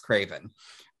love Wes Craven.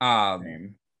 But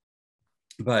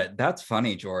that's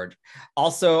funny, George.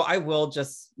 Also, I will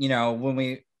just,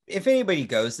 if anybody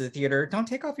goes to the theater, don't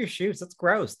take off your shoes. That's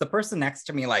gross. The person next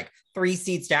to me, like 3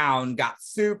 seats down, got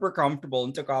super comfortable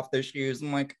and took off their shoes.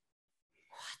 I'm like,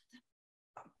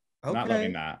 what? Okay. Not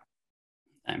loving that.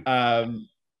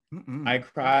 I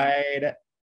cried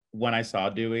when I saw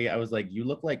Dewey. I was like, you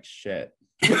look like shit.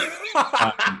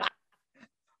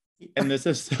 And this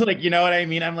is like, you know what I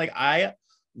mean? I'm like, I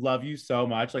love you so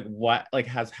much. Like, what like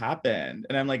has happened?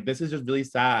 And I'm like, this is just really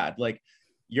sad. Like,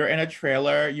 you're in a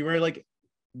trailer. You were like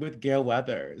with Gail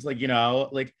Weathers, like,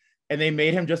 and they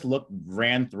made him just look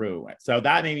ran through. So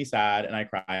that made me sad, and I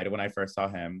cried when I first saw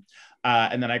him.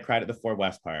 And then I cried at the 4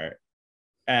 West part.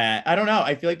 I don't know.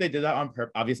 I feel like they did that on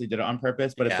purpose. Obviously did it on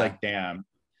purpose, but it's like, damn.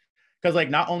 Because like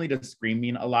not only does Scream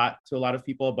mean a lot to a lot of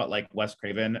people, but like Wes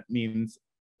Craven means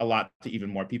a lot to even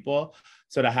more people.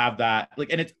 So to have that,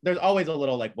 like, and there's always a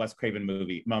little like Wes Craven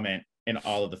movie moment in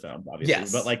all of the films, obviously.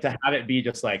 Yes. But like to have it be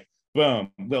just like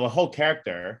boom, with a whole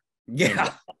character.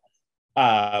 Yeah.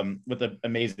 With an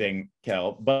amazing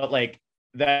kill, but like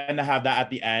then to have that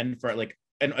at the end for like,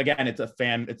 and again, it's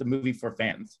a movie for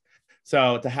fans.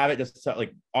 So to have it just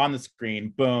like on the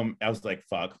screen, boom, I was like,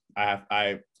 fuck,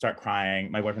 I start crying.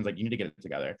 My boyfriend's like, you need to get it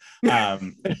together. I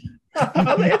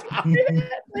was like,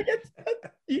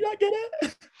 you not get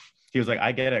it? He was like,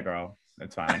 I get it, girl.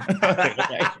 It's fine.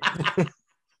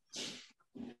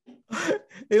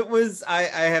 It was, I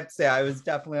have to say, I was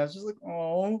just like,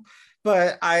 oh,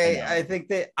 but I think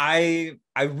that I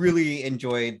really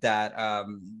enjoyed that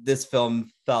this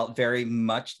film felt very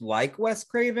much like Wes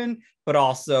Craven, but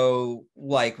also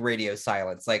like Radio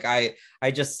Silence. Like I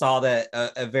just saw that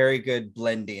a very good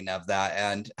blending of that.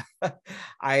 And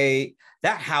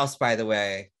that house, by the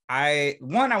way, I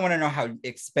want to know how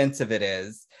expensive it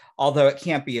is, although it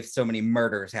can't be if so many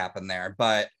murders happen there.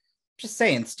 But just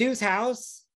saying, Stu's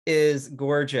house is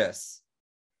gorgeous.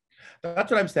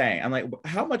 That's what I'm saying. I'm like,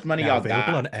 how much money Now y'all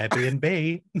available got? on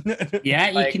Airbnb. Yeah,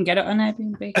 you Like- can get it on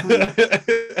Airbnb.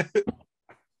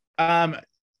 Can't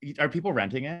you? Are people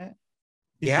renting it?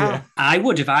 Yeah. I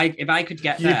would if I could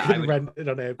get You there. I can would. rent it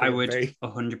on Airbnb. I would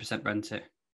 100% rent it.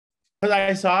 Because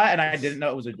I saw it and I didn't know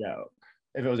it was a joke.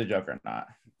 If it was a joke or not.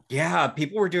 Yeah,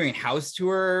 people were doing house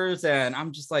tours, and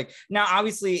I'm just like, now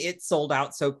obviously it sold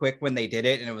out so quick when they did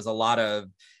it, and it was a lot of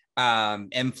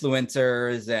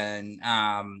influencers, and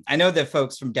I know that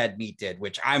folks from Dead Meat did,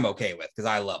 which I'm okay with because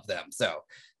I love them. So,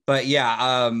 but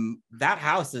yeah, that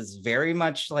house is very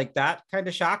much like that. Kind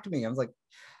of shocked me. I was like,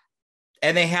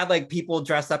 and they had like people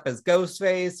dressed up as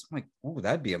Ghostface. I'm like, oh,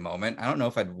 that'd be a moment. I don't know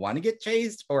if I'd want to get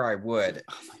chased or I would.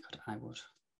 Oh my god, I would.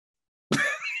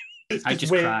 It's I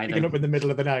just cried. waking up in the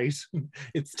middle of the night.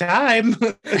 It's time.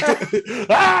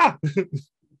 Ah!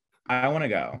 I want to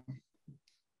go.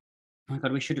 Oh my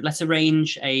god, let's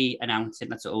arrange an outing.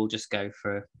 Let's all just go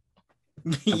for a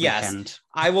Yes, weekend.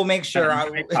 I will make sure.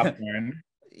 Popcorn.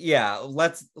 Yeah,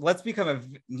 let's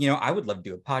become I would love to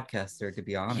do a podcast there, to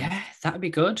be honest. Yeah, that would be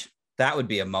good. That would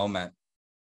be a moment.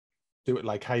 Do it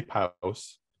like Hype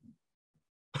House.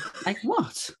 Like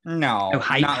what? No, Oh,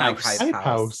 Hype not House. like Hype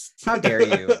House. How dare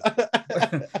you? We're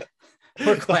The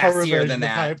horror classier version than of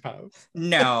that. Hype House.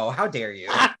 No, how dare you?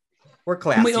 We're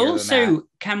classier Can we than also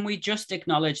can we just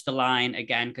acknowledge the line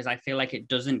again, because I feel like it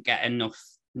doesn't get enough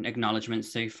acknowledgement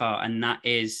so far, and that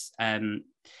is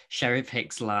Sheriff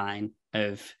Hicks' line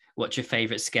of "What's your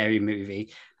favorite scary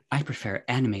movie?" I prefer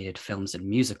animated films and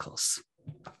musicals.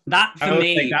 That for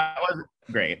me, that was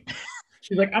great.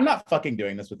 She's like, I'm not fucking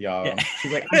doing this with y'all. Yeah.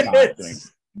 She's like, I'm not doing.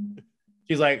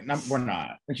 She's like, no, we're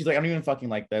not. And she's like, I'm not even fucking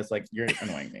like this. Like, you're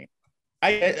annoying me.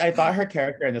 I thought her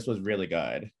character in this was really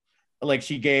good. Like,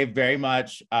 she gave very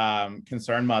much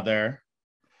concerned mother.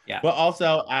 Yeah. But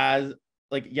also as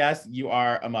like, yes, you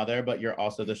are a mother, but you're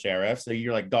also the sheriff. So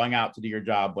you're like going out to do your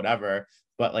job, whatever.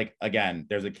 But like, again,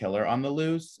 there's a killer on the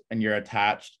loose and you're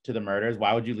attached to the murders.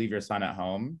 Why would you leave your son at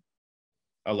home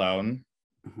alone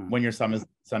when your son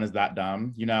is that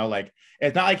dumb? You know, like,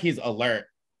 it's not like he's alert,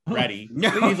 ready. No,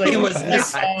 He's like, he was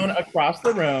his not. phone across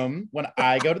the room when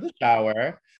I go to the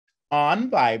shower on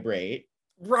vibrate.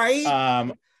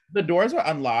 Right? The doors are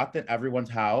unlocked in everyone's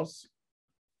house.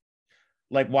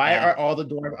 Like, why are all the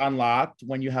doors unlocked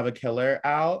when you have a killer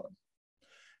out?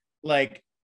 Like,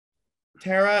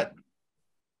 Tara,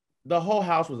 the whole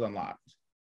house was unlocked.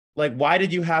 Like, why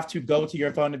did you have to go to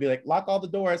your phone to be like, lock all the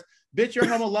doors? Bitch, you're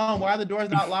home alone. Why are the doors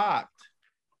not locked?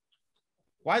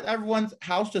 Why is everyone's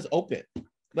house just open?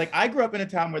 Like, I grew up in a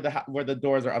town where the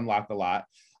doors are unlocked a lot.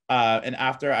 And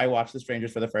after I watched The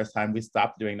Strangers for the first time, we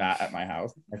stopped doing that at my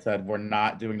house. I said, we're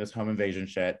not doing this home invasion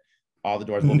shit. All the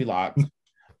doors will be locked.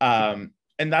 And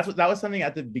that was something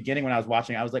at the beginning when I was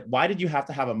watching. I was like, why did you have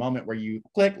to have a moment where you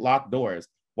click lock doors?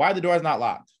 Why are the doors not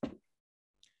locked?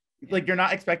 Like, you're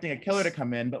not expecting a killer to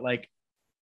come in, but like,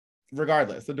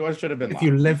 regardless, the doors should have been locked. If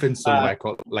you live in somewhere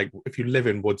like if you live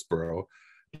in Woodsboro,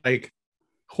 like,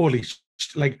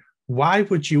 like, why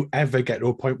would you ever get to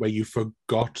a point where you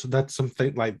forgot that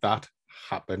something like that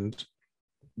happened?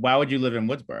 Why would you live in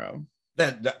Woodsboro?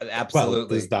 That absolutely. Well,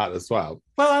 there's that as well.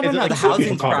 Well, I don't Is it know. like The some housing's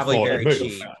people can't probably afford to very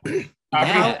move? cheap.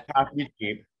 Yeah. Have to be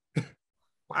cheap.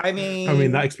 I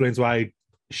mean, that explains why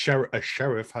a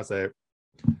sheriff has a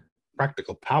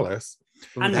practical palace.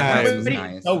 And That's Everybody's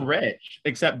nice. so rich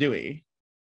except Dewey.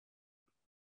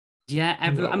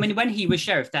 Yeah, No. I mean, when he was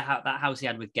sheriff, that house he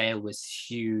had with Gail was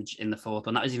huge in the fourth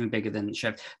one. That was even bigger than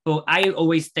sheriff. But I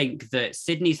always think that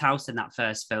Sydney's house in that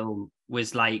first film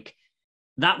was like,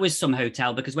 that was some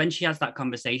hotel, because when she has that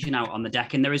conversation out on the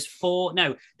deck, and there was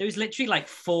literally like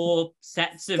 4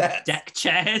 sets of deck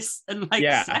chairs and like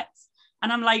sets.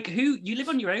 And I'm like, you live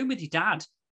on your own with your dad?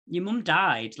 Your mum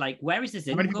died. Like, where is this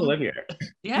How income? many people live here?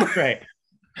 Yeah. Right.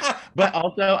 But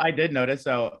also, I did notice,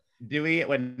 so Dewey,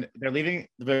 when they're leaving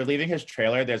his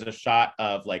trailer, there's a shot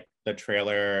of like the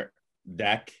trailer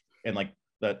deck and like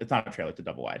it's not a trailer, it's a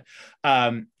double wide.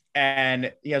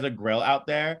 And he has a grill out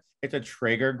there. It's a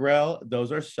Traeger grill.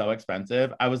 Those are so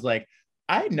expensive. I was like,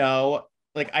 I know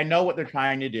what they're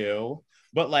trying to do,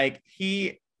 but like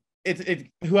it's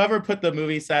whoever put the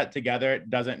movie set together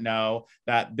doesn't know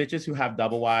that bitches who have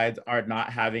double wides are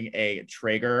not having a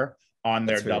Traeger on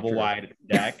their double wide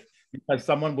deck because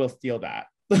someone will steal that.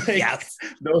 Like, yes,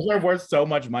 those are worth so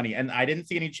much money. And I didn't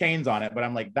see any chains on it, but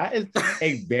I'm like, that is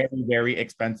a very, very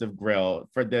expensive grill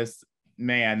for this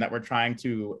man that we're trying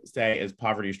to say is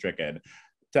poverty stricken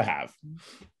to have. And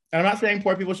I'm not saying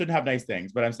poor people shouldn't have nice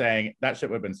things, but I'm saying that shit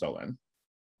would have been stolen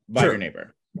by your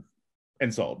neighbor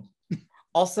and sold.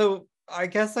 Also, I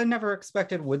guess I never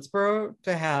expected Woodsboro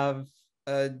to have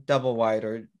a double wide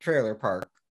or trailer park.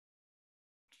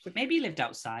 Maybe he lived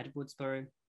outside of Woodsboro.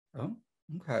 Oh,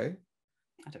 okay.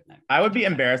 I don't know. I would be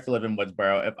embarrassed to live in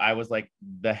Woodsboro if I was like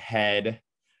the head,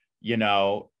 you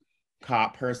know,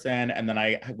 cop person, and then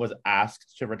I was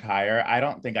asked to retire. I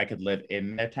don't think I could live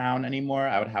in the town anymore.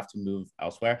 I would have to move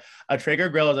elsewhere. A Traeger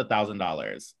grill is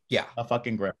 $1,000. Yeah. A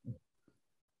fucking grill.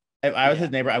 If I was his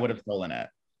neighbor, I would have stolen it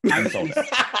and sold it.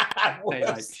 Say,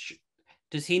 like,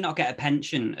 does he not get a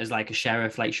pension as like a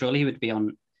sheriff? Like, surely he would be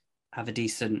have a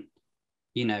decent,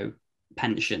 you know,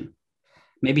 pension.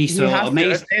 Maybe if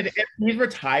he's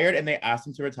retired and they asked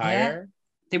him to retire,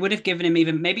 they would have given him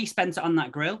maybe he spent it on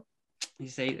that grill. You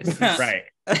see, right?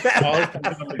 All his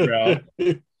time on the grill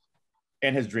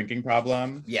and his drinking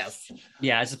problem. Yes.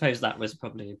 Yeah, I suppose that was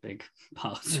probably a big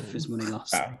part of his money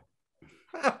loss.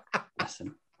 Bless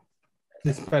him.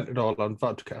 He spent it all on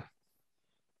vodka.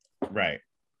 Right.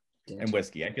 And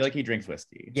whiskey. I feel like he drinks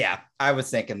whiskey. Yeah, I was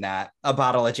thinking that. A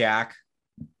bottle of Jack.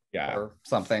 Yeah. Or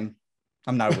something.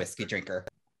 I'm not a whiskey drinker.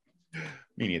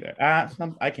 Me neither.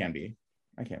 I can be.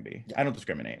 I don't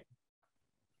discriminate.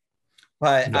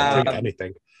 But not drink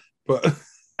anything. But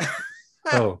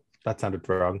oh, that sounded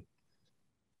wrong.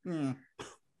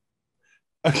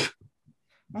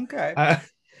 Okay.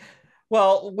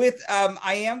 Well, with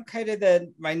I am kind of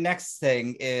my next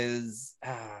thing is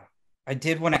I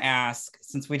did want to ask,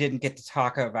 since we didn't get to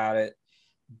talk about it,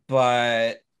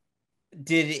 but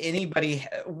did anybody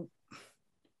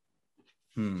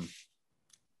who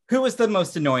was the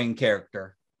most annoying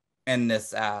character in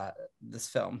this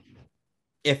film?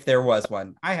 If there was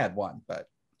one. I had one, but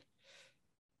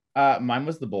mine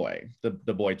was the boy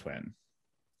twin.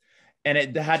 And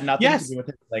it had nothing to do with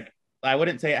it. Like, I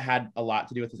wouldn't say it had a lot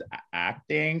to do with his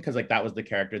acting, because like that was the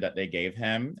character that they gave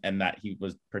him and that he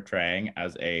was portraying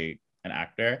as an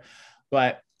actor.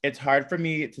 But it's hard for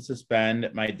me to suspend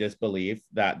my disbelief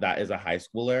that is a high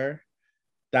schooler.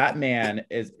 That man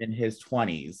is in his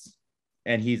 20s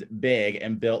and he's big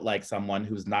and built like someone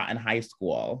who's not in high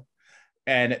school.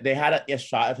 And they had a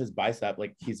shot of his bicep,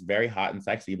 like he's very hot and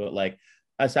sexy, but like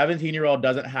a 17-year-old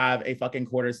doesn't have a fucking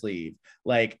quarter sleeve.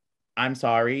 Like, I'm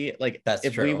sorry. Like,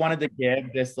 if we wanted to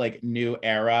give this like new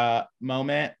era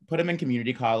moment, put him in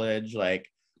community college. Like,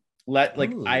 we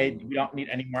don't need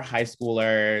any more high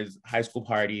schoolers, high school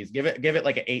parties. Give it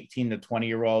like an 18 to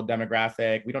 20-year-old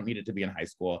demographic. We don't need it to be in high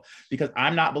school, because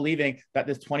I'm not believing that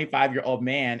this 25-year-old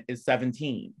man is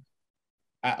 17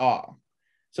 at all.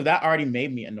 So that already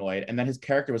made me annoyed. And then his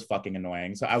character was fucking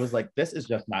annoying. So I was like, this is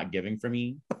just not giving for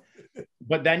me.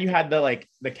 But then you had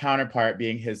the counterpart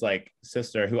being his like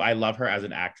sister, who I love her as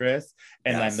an actress.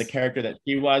 And then the character that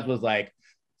she was like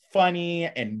funny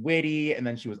and witty. And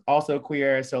then she was also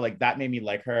queer. So like that made me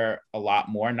like her a lot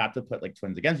more, not to put like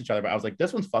twins against each other, but I was like,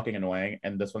 this one's fucking annoying.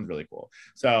 And this one's really cool.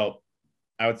 So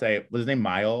I would say, was his name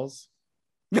Miles?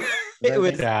 It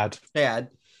was Dad.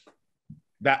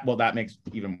 That makes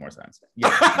even more sense. Yeah.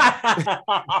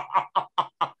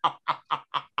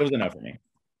 It was enough for me.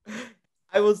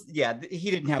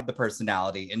 He didn't have the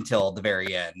personality until the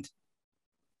very end.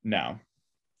 No.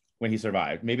 When he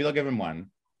survived. Maybe they'll give him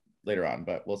one later on,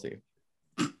 but we'll see.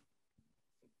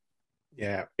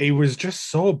 Yeah, he was just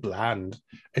so bland.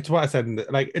 It's what I said,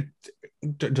 like, it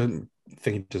doesn't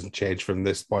think it doesn't change from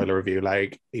this spoiler review.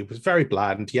 Like, he was very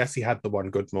bland. Yes, he had the one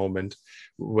good moment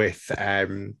with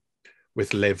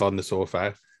Liv on the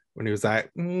sofa when he was like,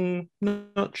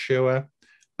 not sure.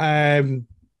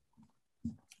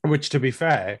 Which, to be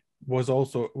fair, was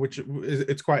also,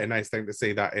 it's quite a nice thing to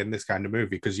see that in this kind of movie,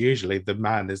 because usually the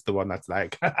man is the one that's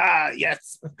like,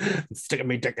 yes, sticking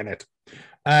me dick in it.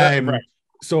 Right.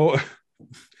 So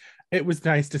it was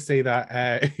nice to see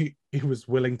that he was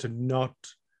willing to not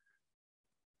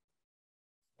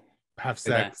have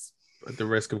sex at the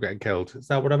risk of getting killed. Is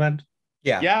that what I meant?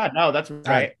 Yeah, no, that's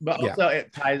right. But also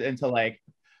it ties into like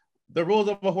the rules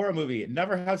of a horror movie: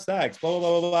 never have sex, blah blah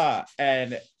blah blah blah.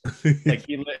 And like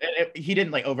he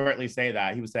didn't like overtly say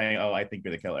that. He was saying, "Oh, I think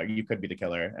you're the killer. You could be the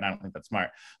killer," and I don't think that's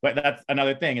smart. But that's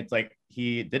another thing. It's like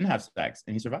he didn't have sex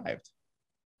and he survived.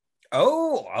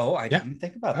 Oh, I didn't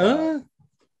think about that.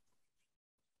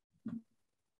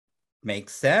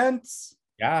 Makes sense.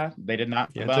 Yeah, they did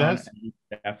not bone. He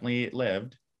definitely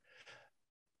lived.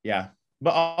 Yeah.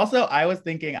 But also, I was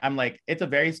thinking, I'm like, it's a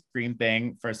very Scream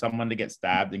thing for someone to get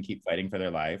stabbed and keep fighting for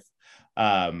their life.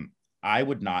 I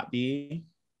would not be.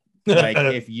 Like,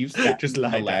 if you stabbed just the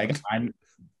leg,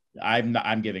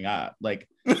 I'm giving up. Like,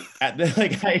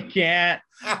 I can't.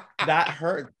 That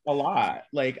hurts a lot.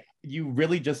 Like, you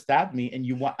really just stabbed me, and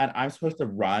I'm supposed to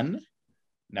run.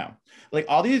 No. Like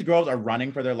all these girls are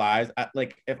running for their lives.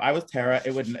 Like if I was Tara,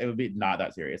 it would be not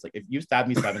that serious. Like if you stab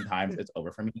me 7 times, it's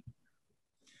over for me.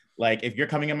 Like if you're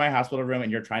coming in my hospital room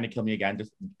and you're trying to kill me again,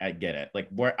 just I get it. Like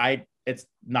it's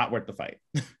not worth the fight.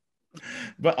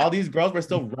 But all these girls were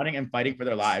still running and fighting for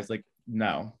their lives. Like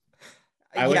no.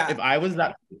 I would if I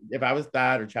was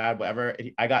that or Chad, whatever,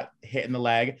 I got hit in the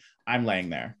leg, I'm laying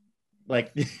there.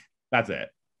 Like that's it.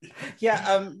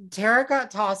 Yeah, Tara got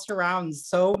tossed around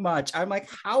so much. I'm like,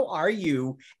 how are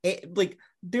you? Like,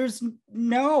 there's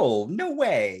no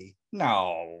way.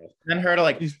 No. And her to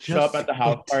like show up at the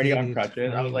house party on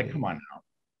crutches. I was like, come on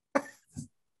now.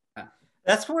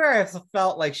 That's where I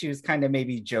felt like she was kind of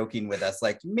maybe joking with us.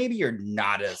 Like, maybe you're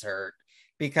not as hurt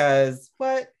because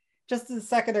what? Just a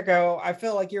second ago, I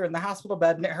feel like you're in the hospital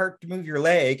bed and it hurt to move your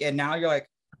leg, and now you're like,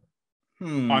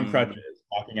 on crutches,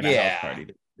 walking in a house party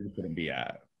that you couldn't be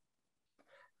at.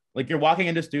 Like you're walking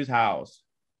into Stu's house.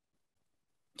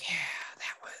 Yeah,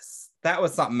 that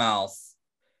was something else.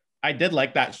 I did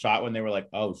like that shot when they were like,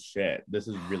 "Oh shit, this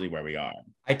is really where we are."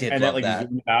 I did, and love then like that.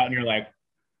 zoomed out, and you're like,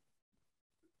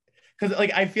 because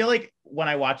like I feel like when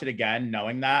I watch it again,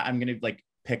 knowing that I'm gonna like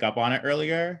pick up on it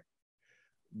earlier.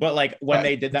 But like when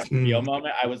they did that reveal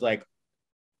moment, I was like,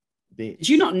 did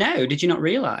you not know? Did you not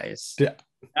realize?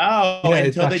 No,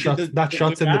 until they did that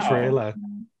shot's in the trailer.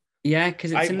 Yeah,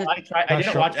 because it's in the. I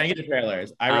didn't watch any of the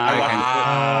trailers. I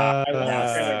watched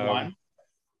the trailer one.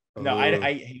 No,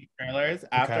 I hate trailers.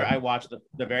 After I watched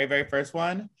the very, very first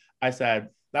one, I said,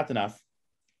 that's enough.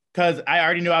 Because I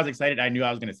already knew I was excited. I knew I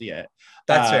was going to see it.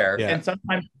 That's fair. Yeah.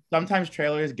 And sometimes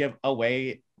trailers give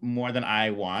away more than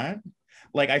I want.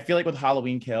 Like, I feel like with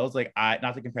Halloween Kills, like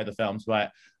not to compare the films,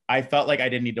 but I felt like I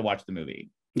didn't need to watch the movie.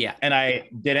 Yeah. And I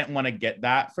didn't want to get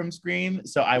that from Scream.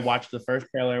 So I watched the first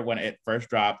trailer when it first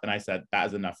dropped and I said, that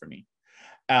is enough for me.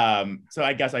 So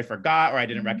I guess I forgot or I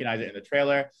didn't recognize it in the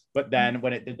trailer. But then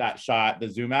when it did that shot, the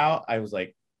zoom out, I was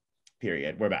like,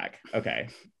 period, we're back. Okay.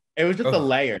 It was just the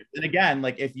layers. And again,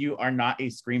 like if you are not a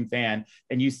Scream fan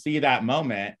and you see that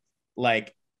moment,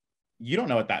 like you don't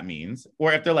know what that means.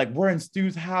 Or if they're like, we're in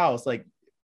Stu's house, like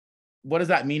what does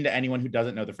that mean to anyone who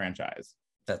doesn't know the franchise?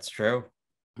 That's true.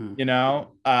 You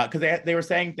know, because they were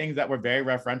saying things that were very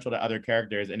referential to other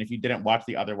characters. And if you didn't watch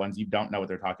the other ones, you don't know what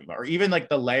they're talking about. Or even like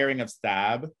the layering of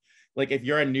Stab. Like if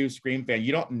you're a new Scream fan,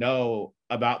 you don't know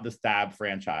about the Stab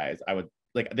franchise. I would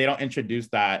like, they don't introduce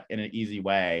that in an easy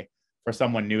way for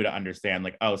someone new to understand.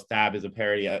 Like, oh, Stab is a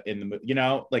parody in the movie. You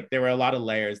know, like there were a lot of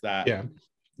layers that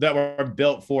were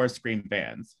built for Scream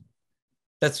fans.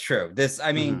 That's true.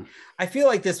 I mean, I feel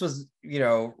like this was, you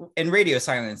know, and Radio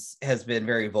Silence has been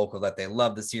very vocal that they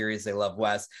love the series, they love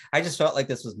Wes. I just felt like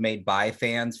this was made by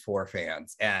fans for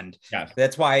fans. And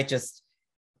that's why I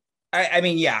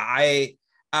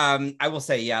will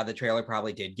say, the trailer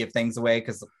probably did give things away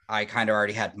because I kind of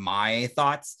already had my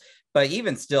thoughts. But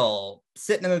even still,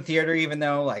 sitting in the theater, even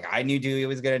though like I knew Dewey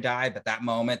was going to die, but that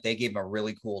moment they gave him a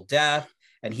really cool death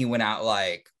and he went out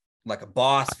like a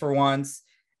boss for once.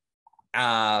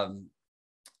 But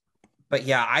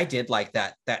yeah, I did like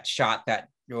that shot and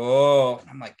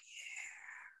I'm like,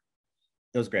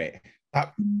 it was great.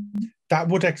 That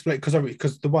would explain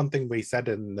because the one thing we said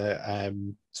in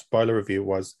the spoiler review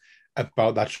was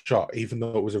about that shot, even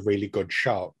though it was a really good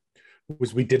shot,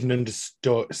 was we didn't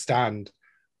understand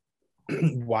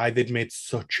why they'd made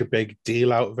such a big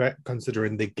deal out of it,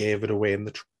 considering they gave it away in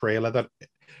the trailer that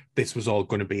this was all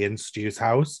going to be in Stu's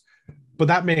house. But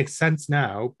that makes sense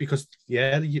now because,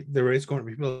 there is going to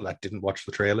be people that didn't watch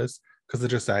the trailers because they're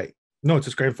just like, no, it's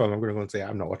a Scream film. I'm going to go and say,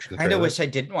 I'm not watching the trailer. I wish I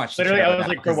didn't watch the trailer. I was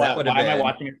like, for what? Why am I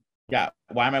watching it? Yeah.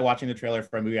 Why am I watching the trailer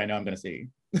for a movie I know I'm going to see?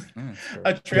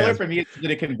 A trailer for me is going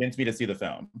to convince me to see the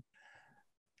film.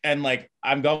 And like,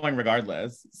 I'm going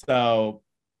regardless. So,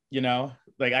 you know,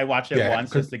 like I watched it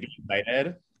once just to get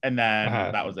excited. And then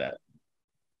that was it.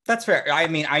 That's fair. I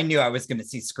mean, I knew I was going to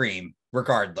see Scream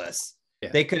regardless. Yeah.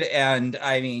 They could, and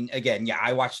I mean, again,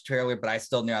 I watched the trailer, but I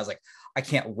still knew I was like, I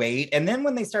can't wait. And then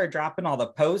when they started dropping all the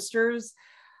posters,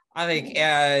 they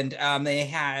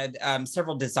had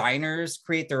several designers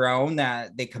create their own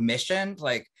that they commissioned.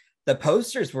 Like the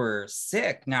posters were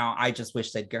sick. Now I just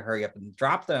wish they'd hurry up and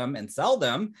drop them and sell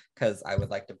them because I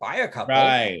would like to buy a couple.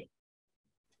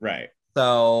 Right.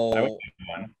 So,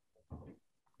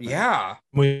 yeah,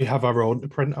 we have our own to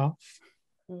print off.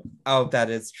 Oh, that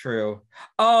is true.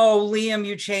 Oh, Liam,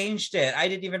 you changed it. I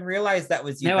didn't even realize that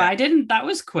was you. No, I didn't. That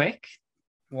was quick.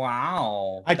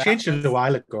 Wow. I changed it a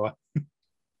while ago. I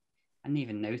didn't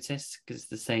even notice because it's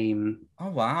the same. Oh,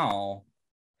 wow.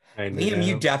 Liam,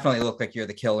 you definitely look like you're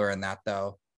the killer in that,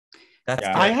 though.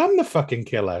 I am the fucking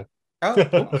killer. Oh,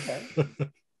 okay.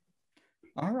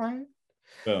 All right.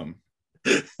 Boom.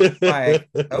 Like,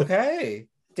 okay.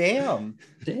 Damn.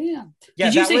 Yeah. Yeah,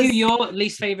 Did you that say was- who your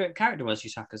least favorite character was,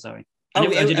 Yusaka? Sorry. Oh,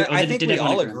 I I think we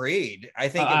all agreed. I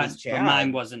think it was Chad. But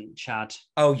mine wasn't Chad.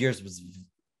 Oh, yours was.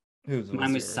 Whose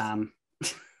Mine was yours? Sam.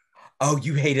 Oh,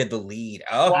 you hated the lead.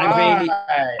 Oh, I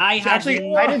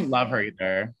didn't love her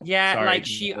either. Yeah,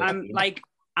 Sorry. like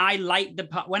I liked the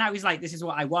part when I was like, this is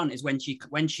what I want, is when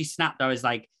she snapped, I was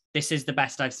like, this is the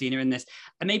best I've seen her in this.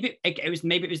 And maybe it was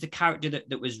the character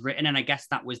that was written, and I guess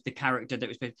that was the character that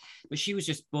was, but she was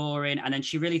just boring. And then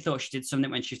she really thought she did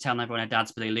something when she was telling everyone her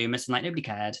dad's Billy Loomis, and like nobody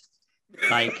cared.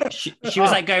 Like she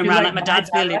was like going around like my dad's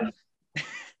Billy.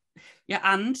 Yeah,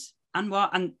 and what?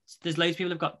 And there's loads of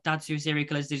people who've got dads who are serial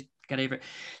killers. Just get over it.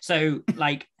 So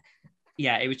like,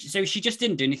 yeah, it was. So she just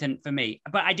didn't do anything for me.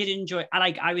 But I did enjoy.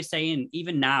 I was saying,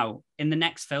 even now in the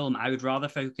next film, I would rather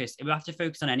focus. If we have to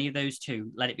focus on any of those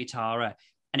two, let it be Tara.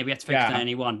 And if we have to focus on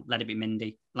anyone, let it be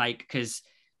Mindy. Like, because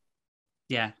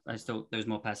yeah, I just thought there was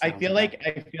more personality.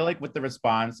 I feel like with the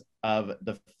response of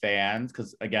the fans,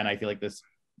 because again, I feel like this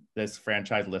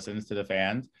franchise listens to the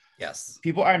fans. Yes.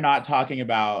 People are not talking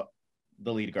about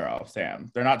the lead girl,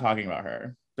 Sam. They're not talking about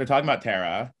her. They're talking about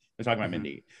Tara. They're talking about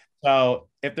Mindy. So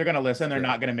if they're going to listen, they're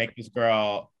not going to make this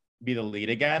girl be the lead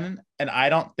again. And I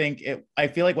don't think I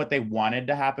feel like what they wanted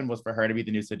to happen was for her to be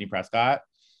the new Sydney Prescott,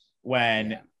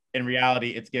 when in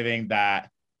reality, it's giving that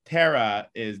Tara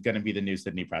is going to be the new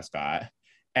Sydney Prescott.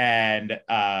 And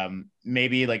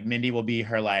maybe like Mindy will be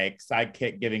her like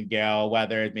sidekick giving Gail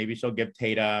Weathers. Maybe she'll give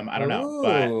Tatum. I don't know.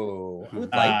 But who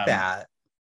would like that?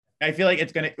 I feel like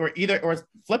it's gonna or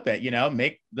flip it,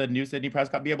 make the new Sydney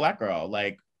Prescott be a black girl.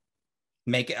 Like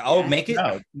make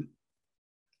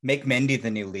Mindy the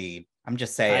new lead. I'm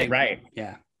just saying. Right.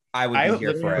 Yeah. I would be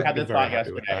here for it. I had this thought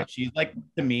yesterday. She's like,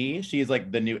 to me, she's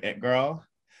like the new it girl.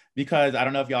 Because I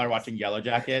don't know if y'all are watching Yellow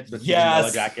Jackets, but she's in Yellow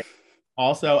Jacket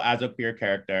also as a queer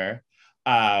character.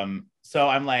 So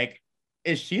I'm like,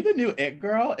 is she the new it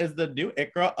girl? Is the new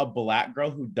it girl a black girl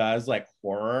who does like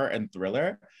horror and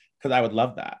thriller? Because I would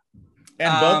love that.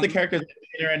 And both the characters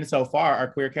that are in so far are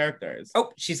queer characters.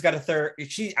 Oh, she's got a third.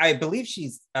 I believe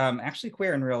she's actually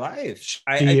queer in real life.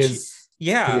 She is.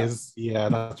 Yeah,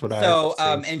 that's what I. So,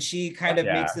 and she kind of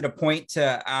makes it a point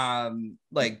to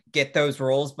like get those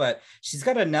roles, but she's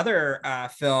got another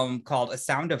film called A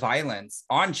Sound of Violence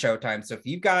on Showtime. So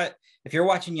if you're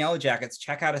watching Yellow Jackets,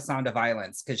 check out A Sound of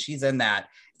Violence, because she's in that,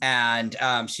 and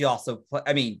she also,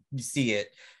 you see it.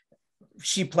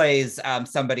 She plays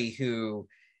somebody who,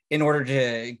 in order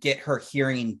to get her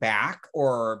hearing back,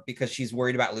 or because she's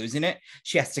worried about losing it,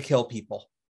 she has to kill people.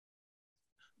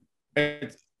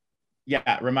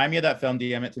 Remind me of that film.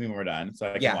 DM it to me when we're done,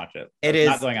 so I can watch it. It is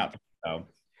not going out, so.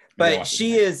 But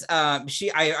she is.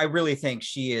 I really think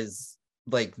she is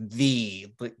like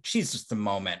she's just a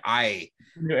moment. I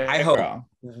hope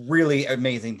really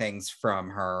amazing things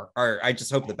from her, or I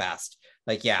just hope the best.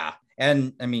 Like, yeah,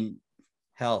 and I mean,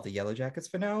 hell, the Yellow Jackets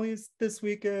finale is this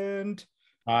weekend.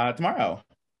 Tomorrow.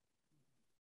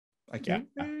 I can't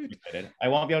wait. I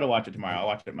won't be able to watch it tomorrow. I'll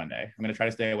watch it Monday. I'm going to try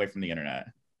to stay away from the internet.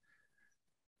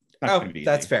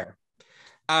 That's fair.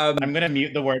 I'm going to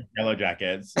mute the word Yellow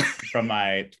Jackets from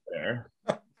my Twitter.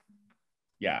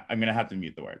 Yeah, I'm going to have to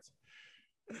mute the words.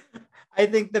 I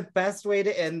think the best way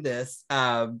to end this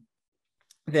then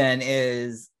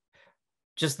is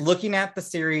just looking at the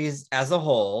series as a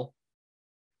whole.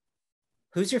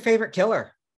 Who's your favorite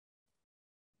killer?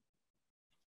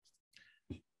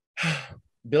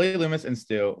 Billy Loomis and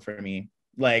Stu for me.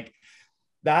 Like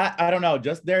that, I don't know,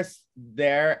 just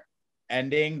their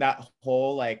ending, that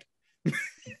whole like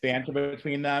banter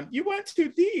between them. You went too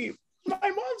deep. My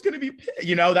mom's gonna be pissed.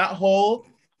 That whole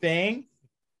thing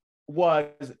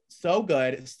was so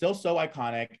good, still so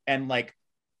iconic. And like,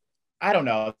 I don't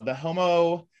know, the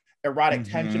homo erotic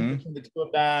tension between the two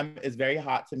of them is very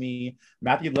hot to me.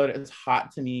 Matthew Lillard is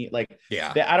hot to me. Like,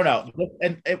 I don't know.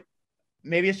 And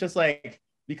maybe it's just like,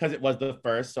 because it was the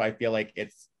first, so I feel like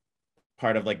it's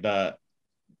part of like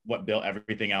what built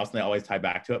everything else, and they always tie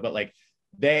back to it. But like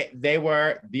they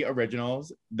were the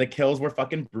originals. The kills were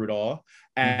fucking brutal,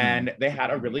 and they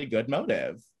had a really good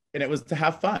motive, and it was to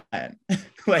have fun.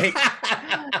 Like,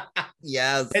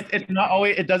 yes, it's not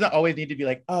always. It doesn't always need to be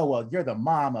like, oh well, you're the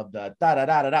mom of the da da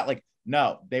da da da. Like,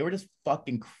 no, they were just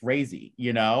fucking crazy,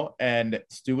 And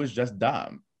Stu was just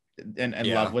dumb. And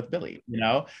love with Billy,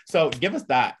 So give us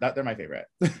that. They're my favorite.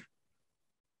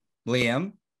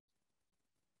 Liam?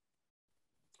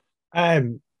 I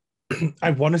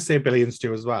want to say Billy and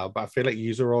Stu as well, but I feel like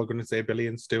you are all going to say Billy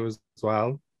and Stu as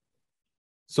well.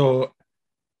 So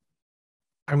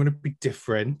I'm going to be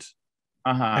different.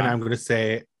 And I'm going to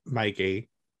say Mickey.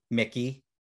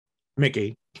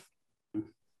 Mickey.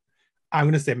 I'm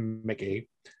going to say Mickey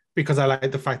because I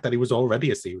like the fact that he was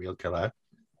already a serial killer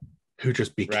who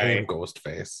just became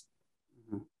Ghostface.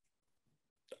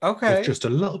 Okay. With just a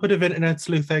little bit of internet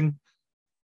sleuthing,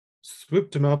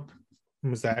 swooped him up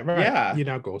and was like, right, Yeah. you're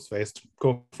now Ghostfaced.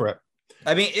 Go for it.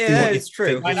 I mean, Do what it you is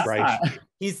true. think is right.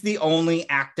 He's the only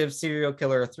active serial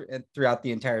killer throughout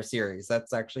the entire series.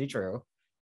 That's actually true.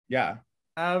 Yeah.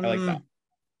 I like that.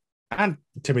 And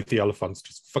Timothy Oliphant's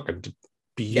just fucking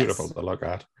beautiful to look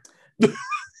at.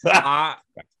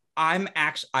 I'm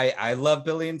actually I love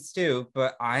Billy and Stu,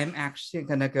 but I'm actually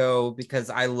gonna go because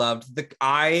I loved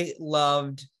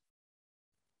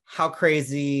how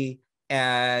crazy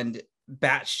and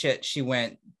batshit she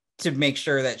went to make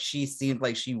sure that she seemed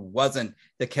like she wasn't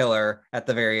the killer at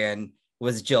the very end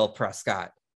was Jill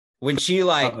Prescott. When she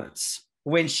I'm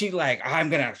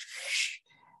gonna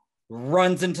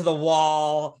runs into the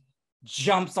wall,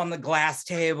 jumps on the glass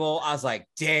table. I was like,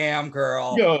 damn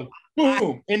girl. Yo,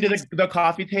 boom, into the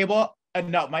coffee table.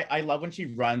 And no, I love when she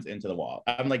runs into the wall.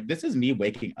 I'm like, this is me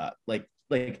waking up. Like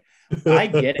I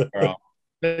get it, girl.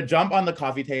 The jump on the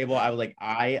coffee table, I was like,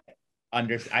 I've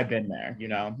been there, you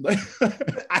know.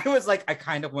 I was like, I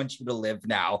kind of want you to live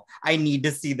now. I need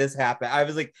to see this happen. I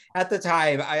was like, at the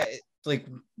time,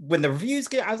 when the reviews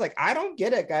came, I was like, I don't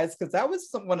get it, guys, because that was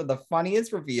one of the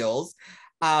funniest reveals.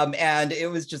 And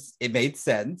it made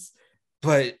sense,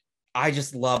 but I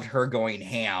just loved her going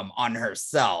ham on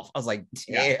herself. I was like,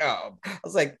 damn. Yeah. I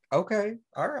was like, okay,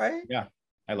 all right. Yeah,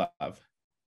 I love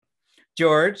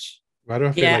George. Why do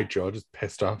I feel like George is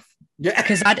pissed off? Yeah,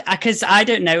 because I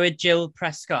don't know a Jill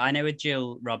Prescott. I know a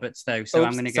Jill Roberts though, so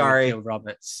I'm going to go with Jill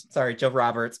Roberts. Sorry, Jill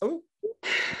Roberts. Oh.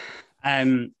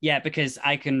 Yeah, because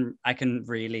I can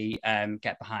really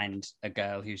get behind a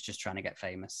girl who's just trying to get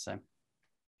famous. So.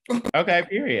 Okay,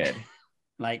 period.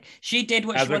 Like she did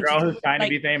what as she a wanted girl who's trying to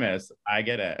be famous. I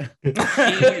get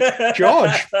it.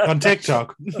 George on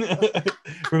TikTok.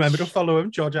 Remember to follow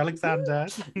him, George Alexander.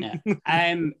 No,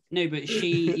 but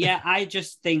I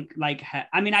just think like her.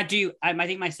 I mean, I do. I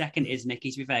think my second is Mickey,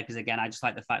 to be fair, because again, I just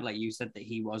like the fact, like you said, that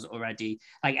he was already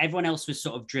like everyone else was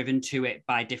sort of driven to it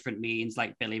by different means,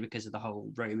 like Billy because of the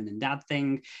whole Roman and Dad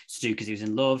thing, Stu because he was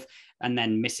in love, and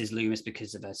then Mrs. Loomis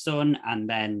because of her son, and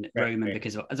then Roman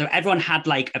because of so everyone had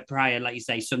like a prior, like you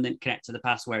say, something connected to the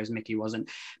past, whereas Mickey wasn't.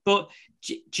 But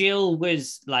Jill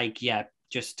was like,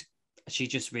 she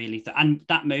just really and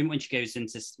that moment when she goes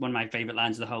into one of my favorite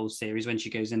lines of the whole series, when she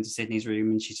goes into Sydney's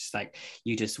room and she's just like,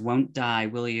 you just won't die,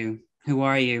 will you? Who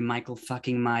are you, Michael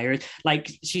fucking Myers?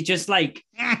 Like she just like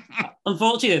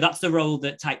unfortunately that's the role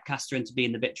that typecast her into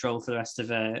being the bitch role for the rest of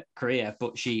her career,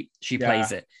 but she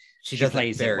plays it. She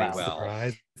plays it very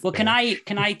well. Well, can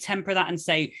I temper that and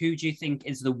say, who do you think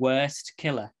is the worst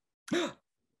killer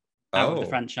out of the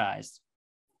franchise?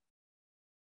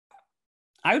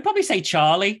 I would probably say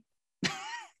Charlie,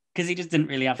 because he just didn't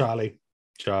really have Charlie.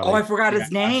 Oh, I forgot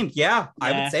his name. Yeah,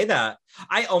 I would say that.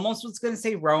 I almost was going to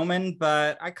say Roman,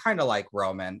 but I kind of like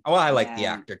Roman. Oh, I like the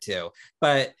actor too.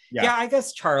 But I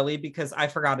guess Charlie, because I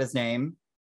forgot his name.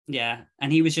 Yeah,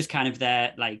 and he was just kind of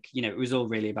there, like, you know, it was all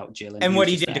really about Jill. And what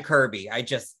he did to Kirby, I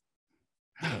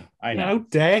know. How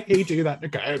dare he do that to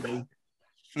Kirby?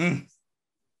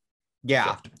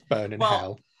 Yeah. Burn in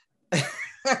hell.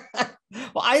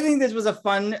 Well, I think this was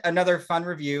another fun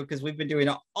review because we've been doing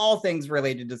all things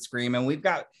related to Scream, and we've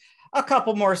got a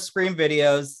couple more Scream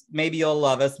videos. Maybe you'll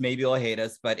love us, maybe you'll hate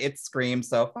us, but it's Scream,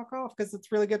 so fuck off because it's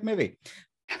a really good movie.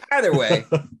 Either way.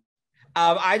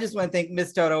 I just want to thank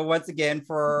Miss Toto once again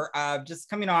for just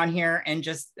coming on here and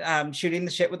just shooting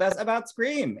the shit with us about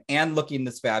Scream and looking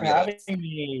this fabulous.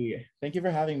 Thank you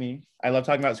for having me. I love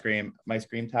talking about Scream. My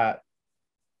Scream tat.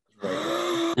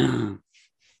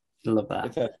 Love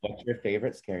that. What's your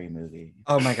favorite scary movie?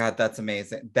 Oh my god, that's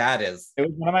amazing. That is. It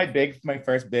was one of my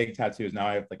first big tattoos. Now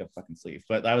I have like a fucking sleeve,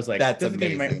 but I was like, that's this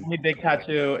amazing. is gonna be my only big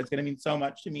tattoo. It's gonna mean so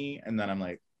much to me. And then I'm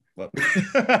like, whoop.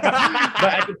 But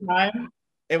at the time,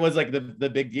 it was like the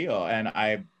big deal, and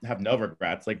I have no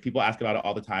regrets. Like people ask about it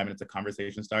all the time, and it's a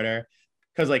conversation starter.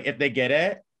 Because like if they get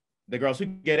it, the girls who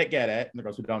get it, and the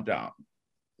girls who don't.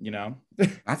 You know,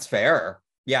 that's fair.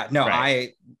 Yeah, no,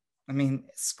 right. I mean,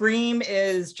 Scream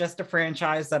is just a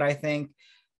franchise that I think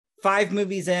 5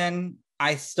 movies in,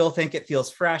 I still think it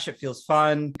feels fresh. It feels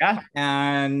fun. Yeah.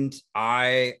 And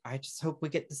I just hope we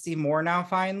get to see more now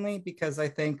finally, because I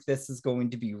think this is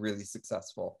going to be really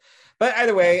successful. But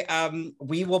either way,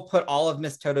 we will put all of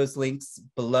Miss Toto's links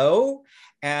below.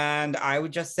 And I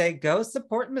would just say, go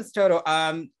support Miss Toto.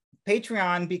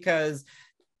 Patreon, because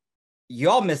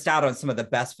y'all missed out on some of the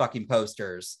best fucking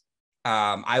posters.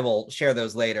 I will share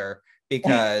those later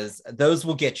because those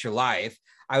will get your life.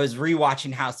 I was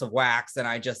rewatching House of Wax, and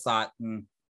I just thought, One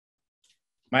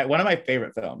of my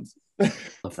favorite films.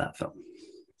 Love that film.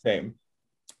 Same.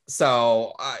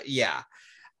 So yeah,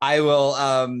 I will.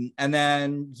 And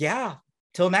then yeah,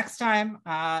 till next time.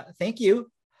 Thank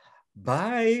you.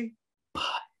 Bye. Bye.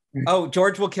 Oh,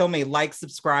 George will kill me. Like,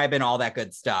 subscribe, and all that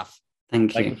good stuff.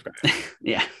 Thank Like, you.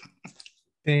 Yeah.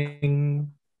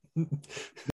 Ding.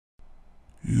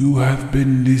 You have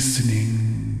been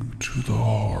listening to the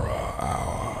Horror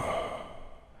Hour.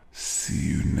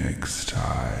 See you next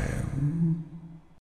time.